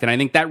expect. And I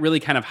think that really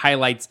kind of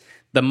highlights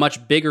the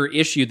much bigger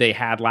issue they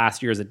had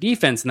last year as a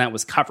defense, and that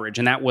was coverage.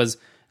 And that was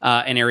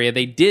an area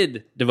they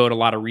did devote a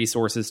lot of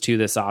resources to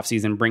this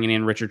offseason, bringing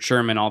in Richard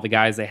Sherman, all the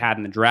guys they had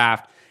in the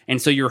draft. And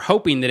so you're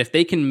hoping that if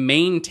they can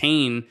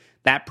maintain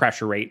that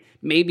pressure rate,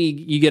 maybe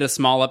you get a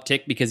small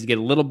uptick because you get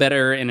a little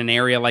better in an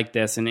area like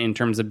this and in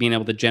terms of being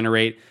able to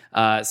generate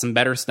some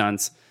better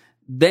stunts.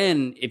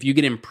 Then if you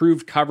get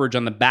improved coverage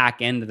on the back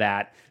end of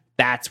that,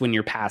 that's when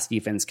your pass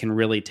defense can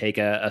really take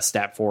a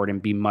step forward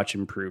and be much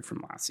improved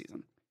from last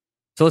season.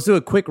 So let's do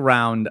a quick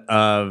round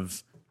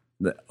of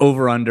the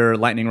over-under,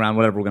 lightning round,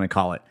 whatever we're going to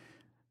call it.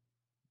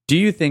 Do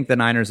you think the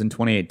Niners in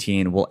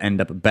 2018 will end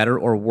up better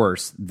or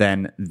worse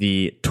than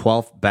the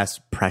 12th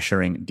best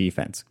pressuring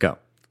defense? Go.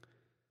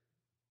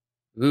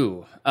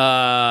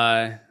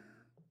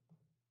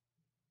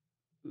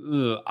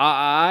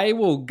 I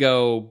will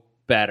go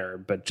better,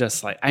 but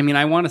just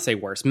I want to say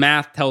worse.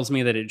 Math tells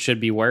me that it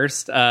should be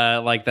worse.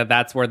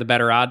 That's where the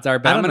better odds are.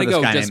 But I'm going to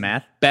go just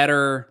math.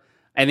 Better.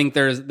 I think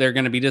they're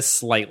going to be just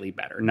slightly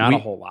better, not a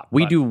whole lot.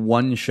 We do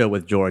one show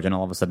with George, and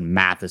all of a sudden,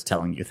 math is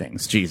telling you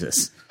things.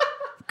 Jesus.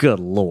 Good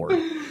Lord.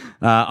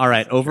 All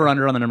right,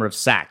 over-under on the number of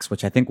sacks,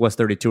 which I think was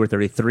 32 or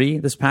 33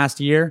 this past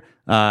year.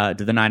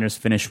 Did the Niners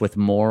finish with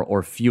more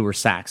or fewer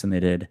sacks than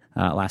they did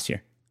last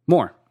year?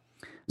 More.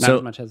 Not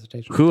as much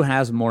hesitation. Who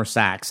has more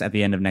sacks at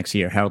the end of next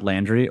year, Harold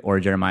Landry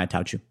or Jeremiah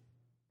Tauchu?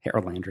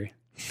 Harold Landry.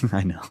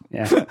 I know.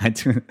 Yeah.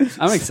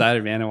 I'm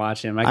excited, man, to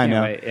watch him. I can't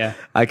wait. Yeah.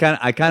 I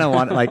kind of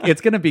want,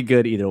 it's going to be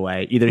good either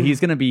way. Either he's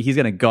going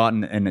to go out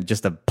in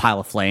just a pile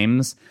of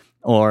flames,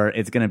 or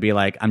it's going to be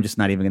I'm just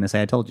not even going to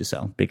say I told you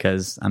so,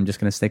 because I'm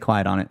just going to stay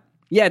quiet on it.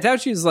 Yeah,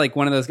 Tauchu's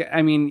one of those guys.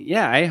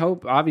 I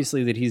hope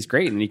obviously that he's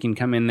great and he can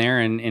come in there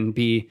and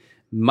be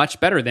much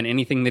better than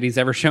anything that he's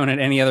ever shown at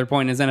any other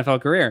point in his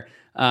NFL career.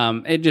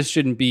 It just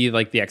shouldn't be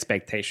the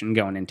expectation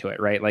going into it,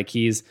 right?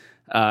 He's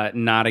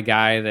not a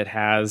guy that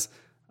has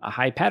a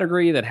high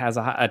pedigree, that has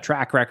a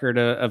track record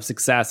of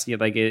success.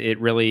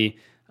 It really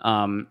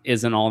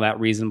isn't all that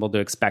reasonable to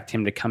expect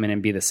him to come in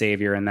and be the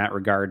savior in that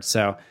regard.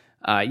 So,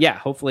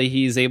 hopefully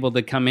he's able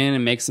to come in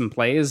and make some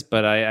plays,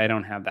 but I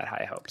don't have that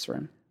high hopes for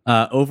him.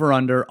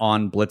 Over-under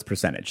on blitz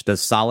percentage.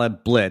 Does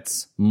Saleh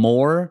blitz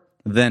more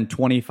than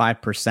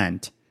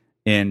 25%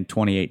 in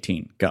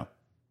 2018? Go.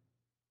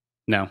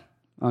 No.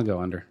 I'll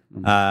go under.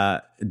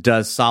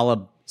 Does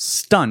Saleh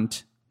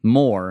stunt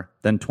more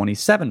than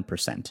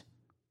 27%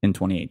 in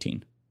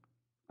 2018?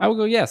 I will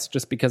go yes,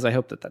 just because I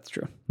hope that that's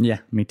true. Yeah,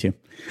 me too.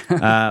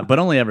 But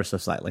only ever so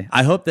slightly.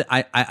 I hope that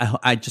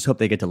I just hope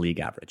they get to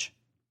league average,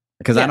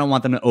 because I don't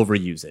want them to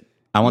overuse it.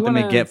 I want them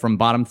to get from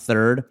bottom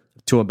third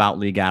to about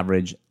league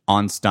average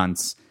on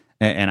stunts,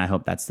 and I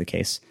hope that's the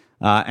case.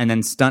 And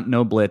then stunt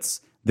no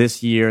blitz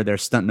this year, their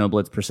stunt no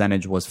blitz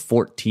percentage was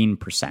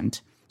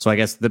 14%. So I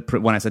guess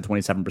when I said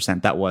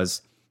 27%, that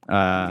was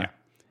I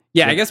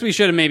guess we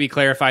should have maybe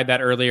clarified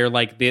that earlier.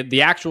 Like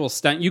the actual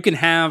stunt, you can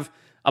have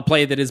a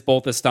play that is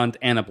both a stunt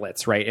and a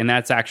blitz, right? And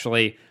that's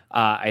actually,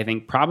 I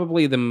think,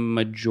 probably the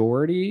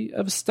majority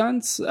of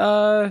stunts.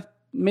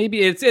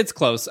 Maybe it's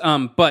close.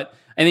 But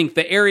I think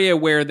the area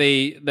where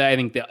the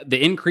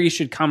increase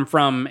should come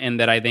from, and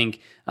that I think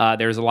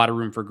there's a lot of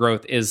room for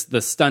growth, is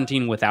the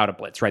stunting without a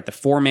blitz, right? The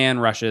 4-man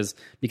rushes,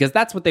 because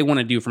that's what they want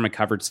to do from a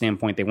coverage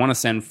standpoint. They want to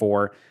send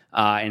 4.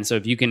 And so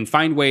if you can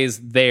find ways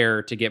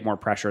there to get more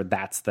pressure,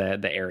 that's the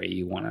area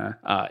you want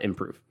to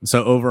improve.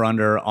 So over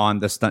under on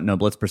the stunt no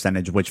blitz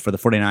percentage, which for the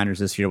 49ers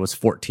this year was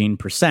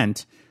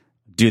 14%.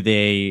 Do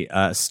they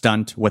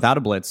stunt without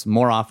a blitz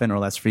more often or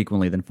less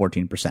frequently than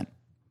 14%?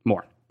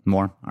 More.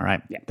 All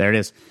right. Yeah. There it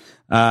is.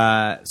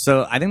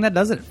 So I think that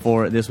does it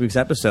for this week's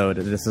episode.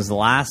 This is the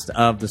last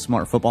of the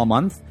Smart Football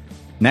Month.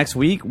 Next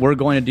week, we're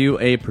going to do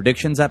a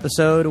predictions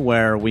episode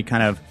where we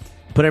kind of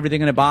put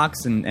everything in a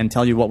box and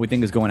tell you what we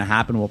think is going to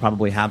happen. We'll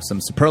probably have some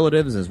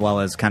superlatives as well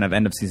as kind of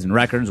end-of-season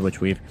records,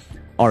 which we've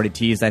already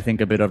teased, I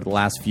think, a bit over the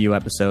last few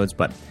episodes.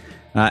 But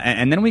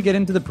and then we get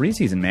into the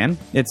preseason, man.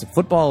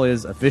 Football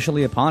is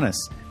officially upon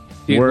us.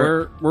 Dude,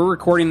 we're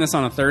recording this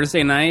on a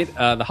Thursday night.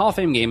 The Hall of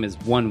Fame game is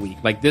 1 week.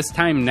 Like this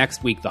time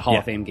next week, the Hall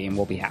of Fame game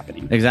will be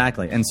happening.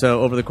 Exactly. And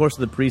so over the course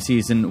of the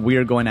preseason, we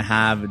are going to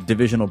have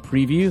divisional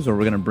previews, where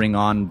we're going to bring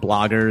on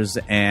bloggers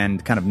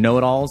and kind of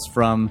know-it-alls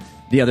from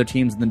the other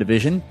teams in the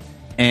division.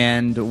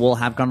 And we'll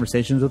have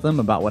conversations with them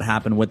about what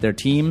happened with their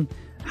team,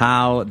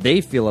 how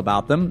they feel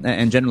about them,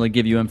 and generally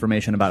give you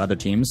information about other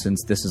teams,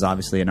 since this is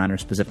obviously a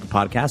Niners-specific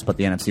podcast, but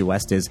the NFC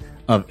West is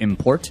of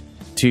import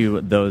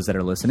to those that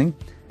are listening.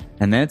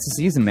 And then it's the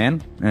season,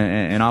 man,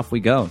 and off we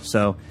go.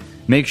 So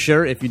make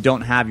sure if you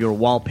don't have your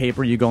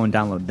wallpaper, you go and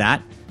download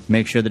that.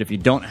 Make sure that if you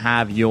don't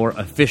have your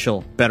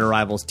official Better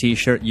Rivals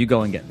t-shirt, you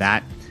go and get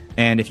that.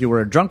 And if you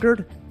were a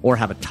drunkard or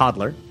have a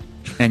toddler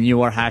and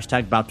you are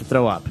hashtag about to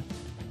throw up,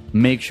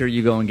 make sure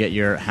you go and get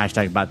your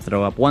hashtag about to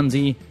throw up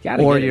onesie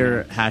or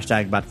your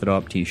hashtag about to throw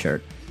up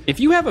t-shirt.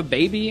 If you have a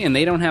baby and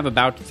they don't have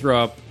about to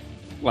throw up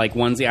like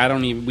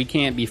onesie, we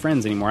can't be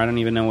friends anymore. I don't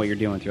even know what you're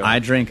doing with your life. I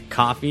drink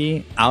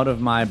coffee out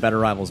of my Better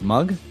Rivals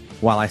mug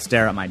while I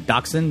stare at my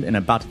dachshund and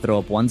about to throw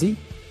up onesie.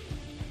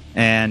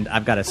 And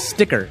I've got a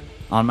sticker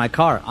on my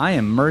car. I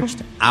am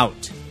merched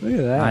out. Look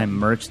at that. I am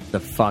merched the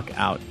fuck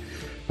out.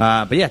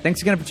 But yeah,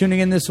 thanks again for tuning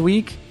in this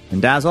week.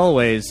 And as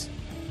always,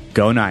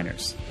 go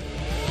Niners.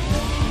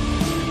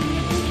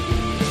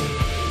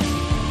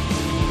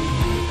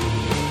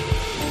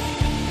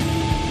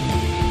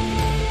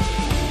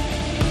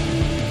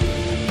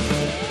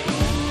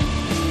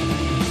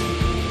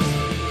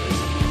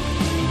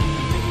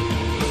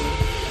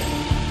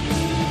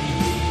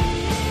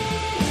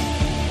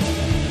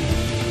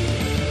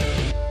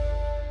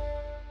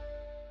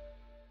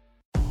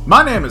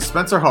 My name is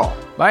Spencer Hall.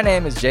 My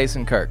name is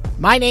Jason Kirk.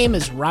 My name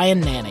is Ryan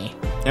Nanny.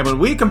 And when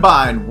we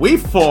combine, we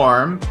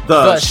form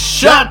the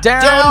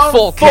Shutdown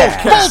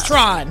Fullcast.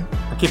 Voltron!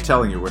 I keep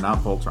telling you, we're not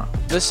Voltron.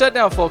 The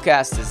Shutdown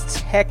Fullcast is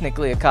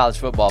technically a college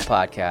football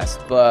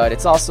podcast, but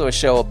it's also a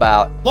show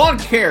about lawn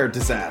care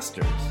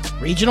disasters,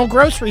 regional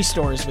grocery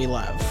stores we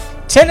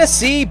love,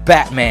 Tennessee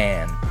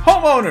Batman,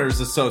 homeowners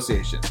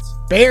associations,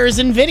 bears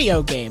and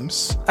video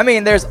games. I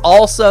mean, there's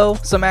also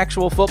some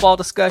actual football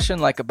discussion,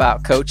 like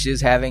about coaches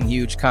having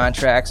huge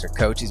contracts, or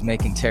coaches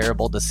making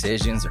terrible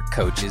decisions, or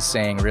coaches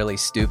saying really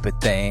stupid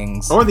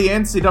things. Or the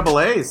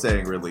NCAA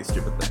saying really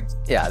stupid things.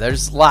 Yeah,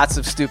 there's lots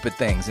of stupid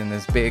things in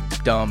this big,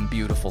 dumb,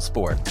 beautiful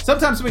sport.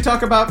 Sometimes we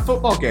talk about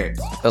football games.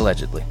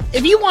 Allegedly.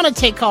 If you want to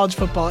take college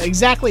football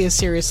exactly as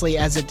seriously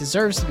as it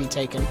deserves to be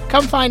taken,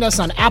 come find us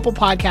on Apple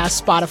Podcasts,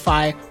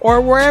 Spotify,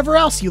 or wherever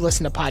else you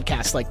listen to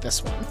podcasts like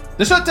this one.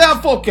 The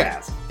Shutdown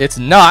Fullcast. It's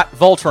not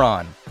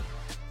Voltron.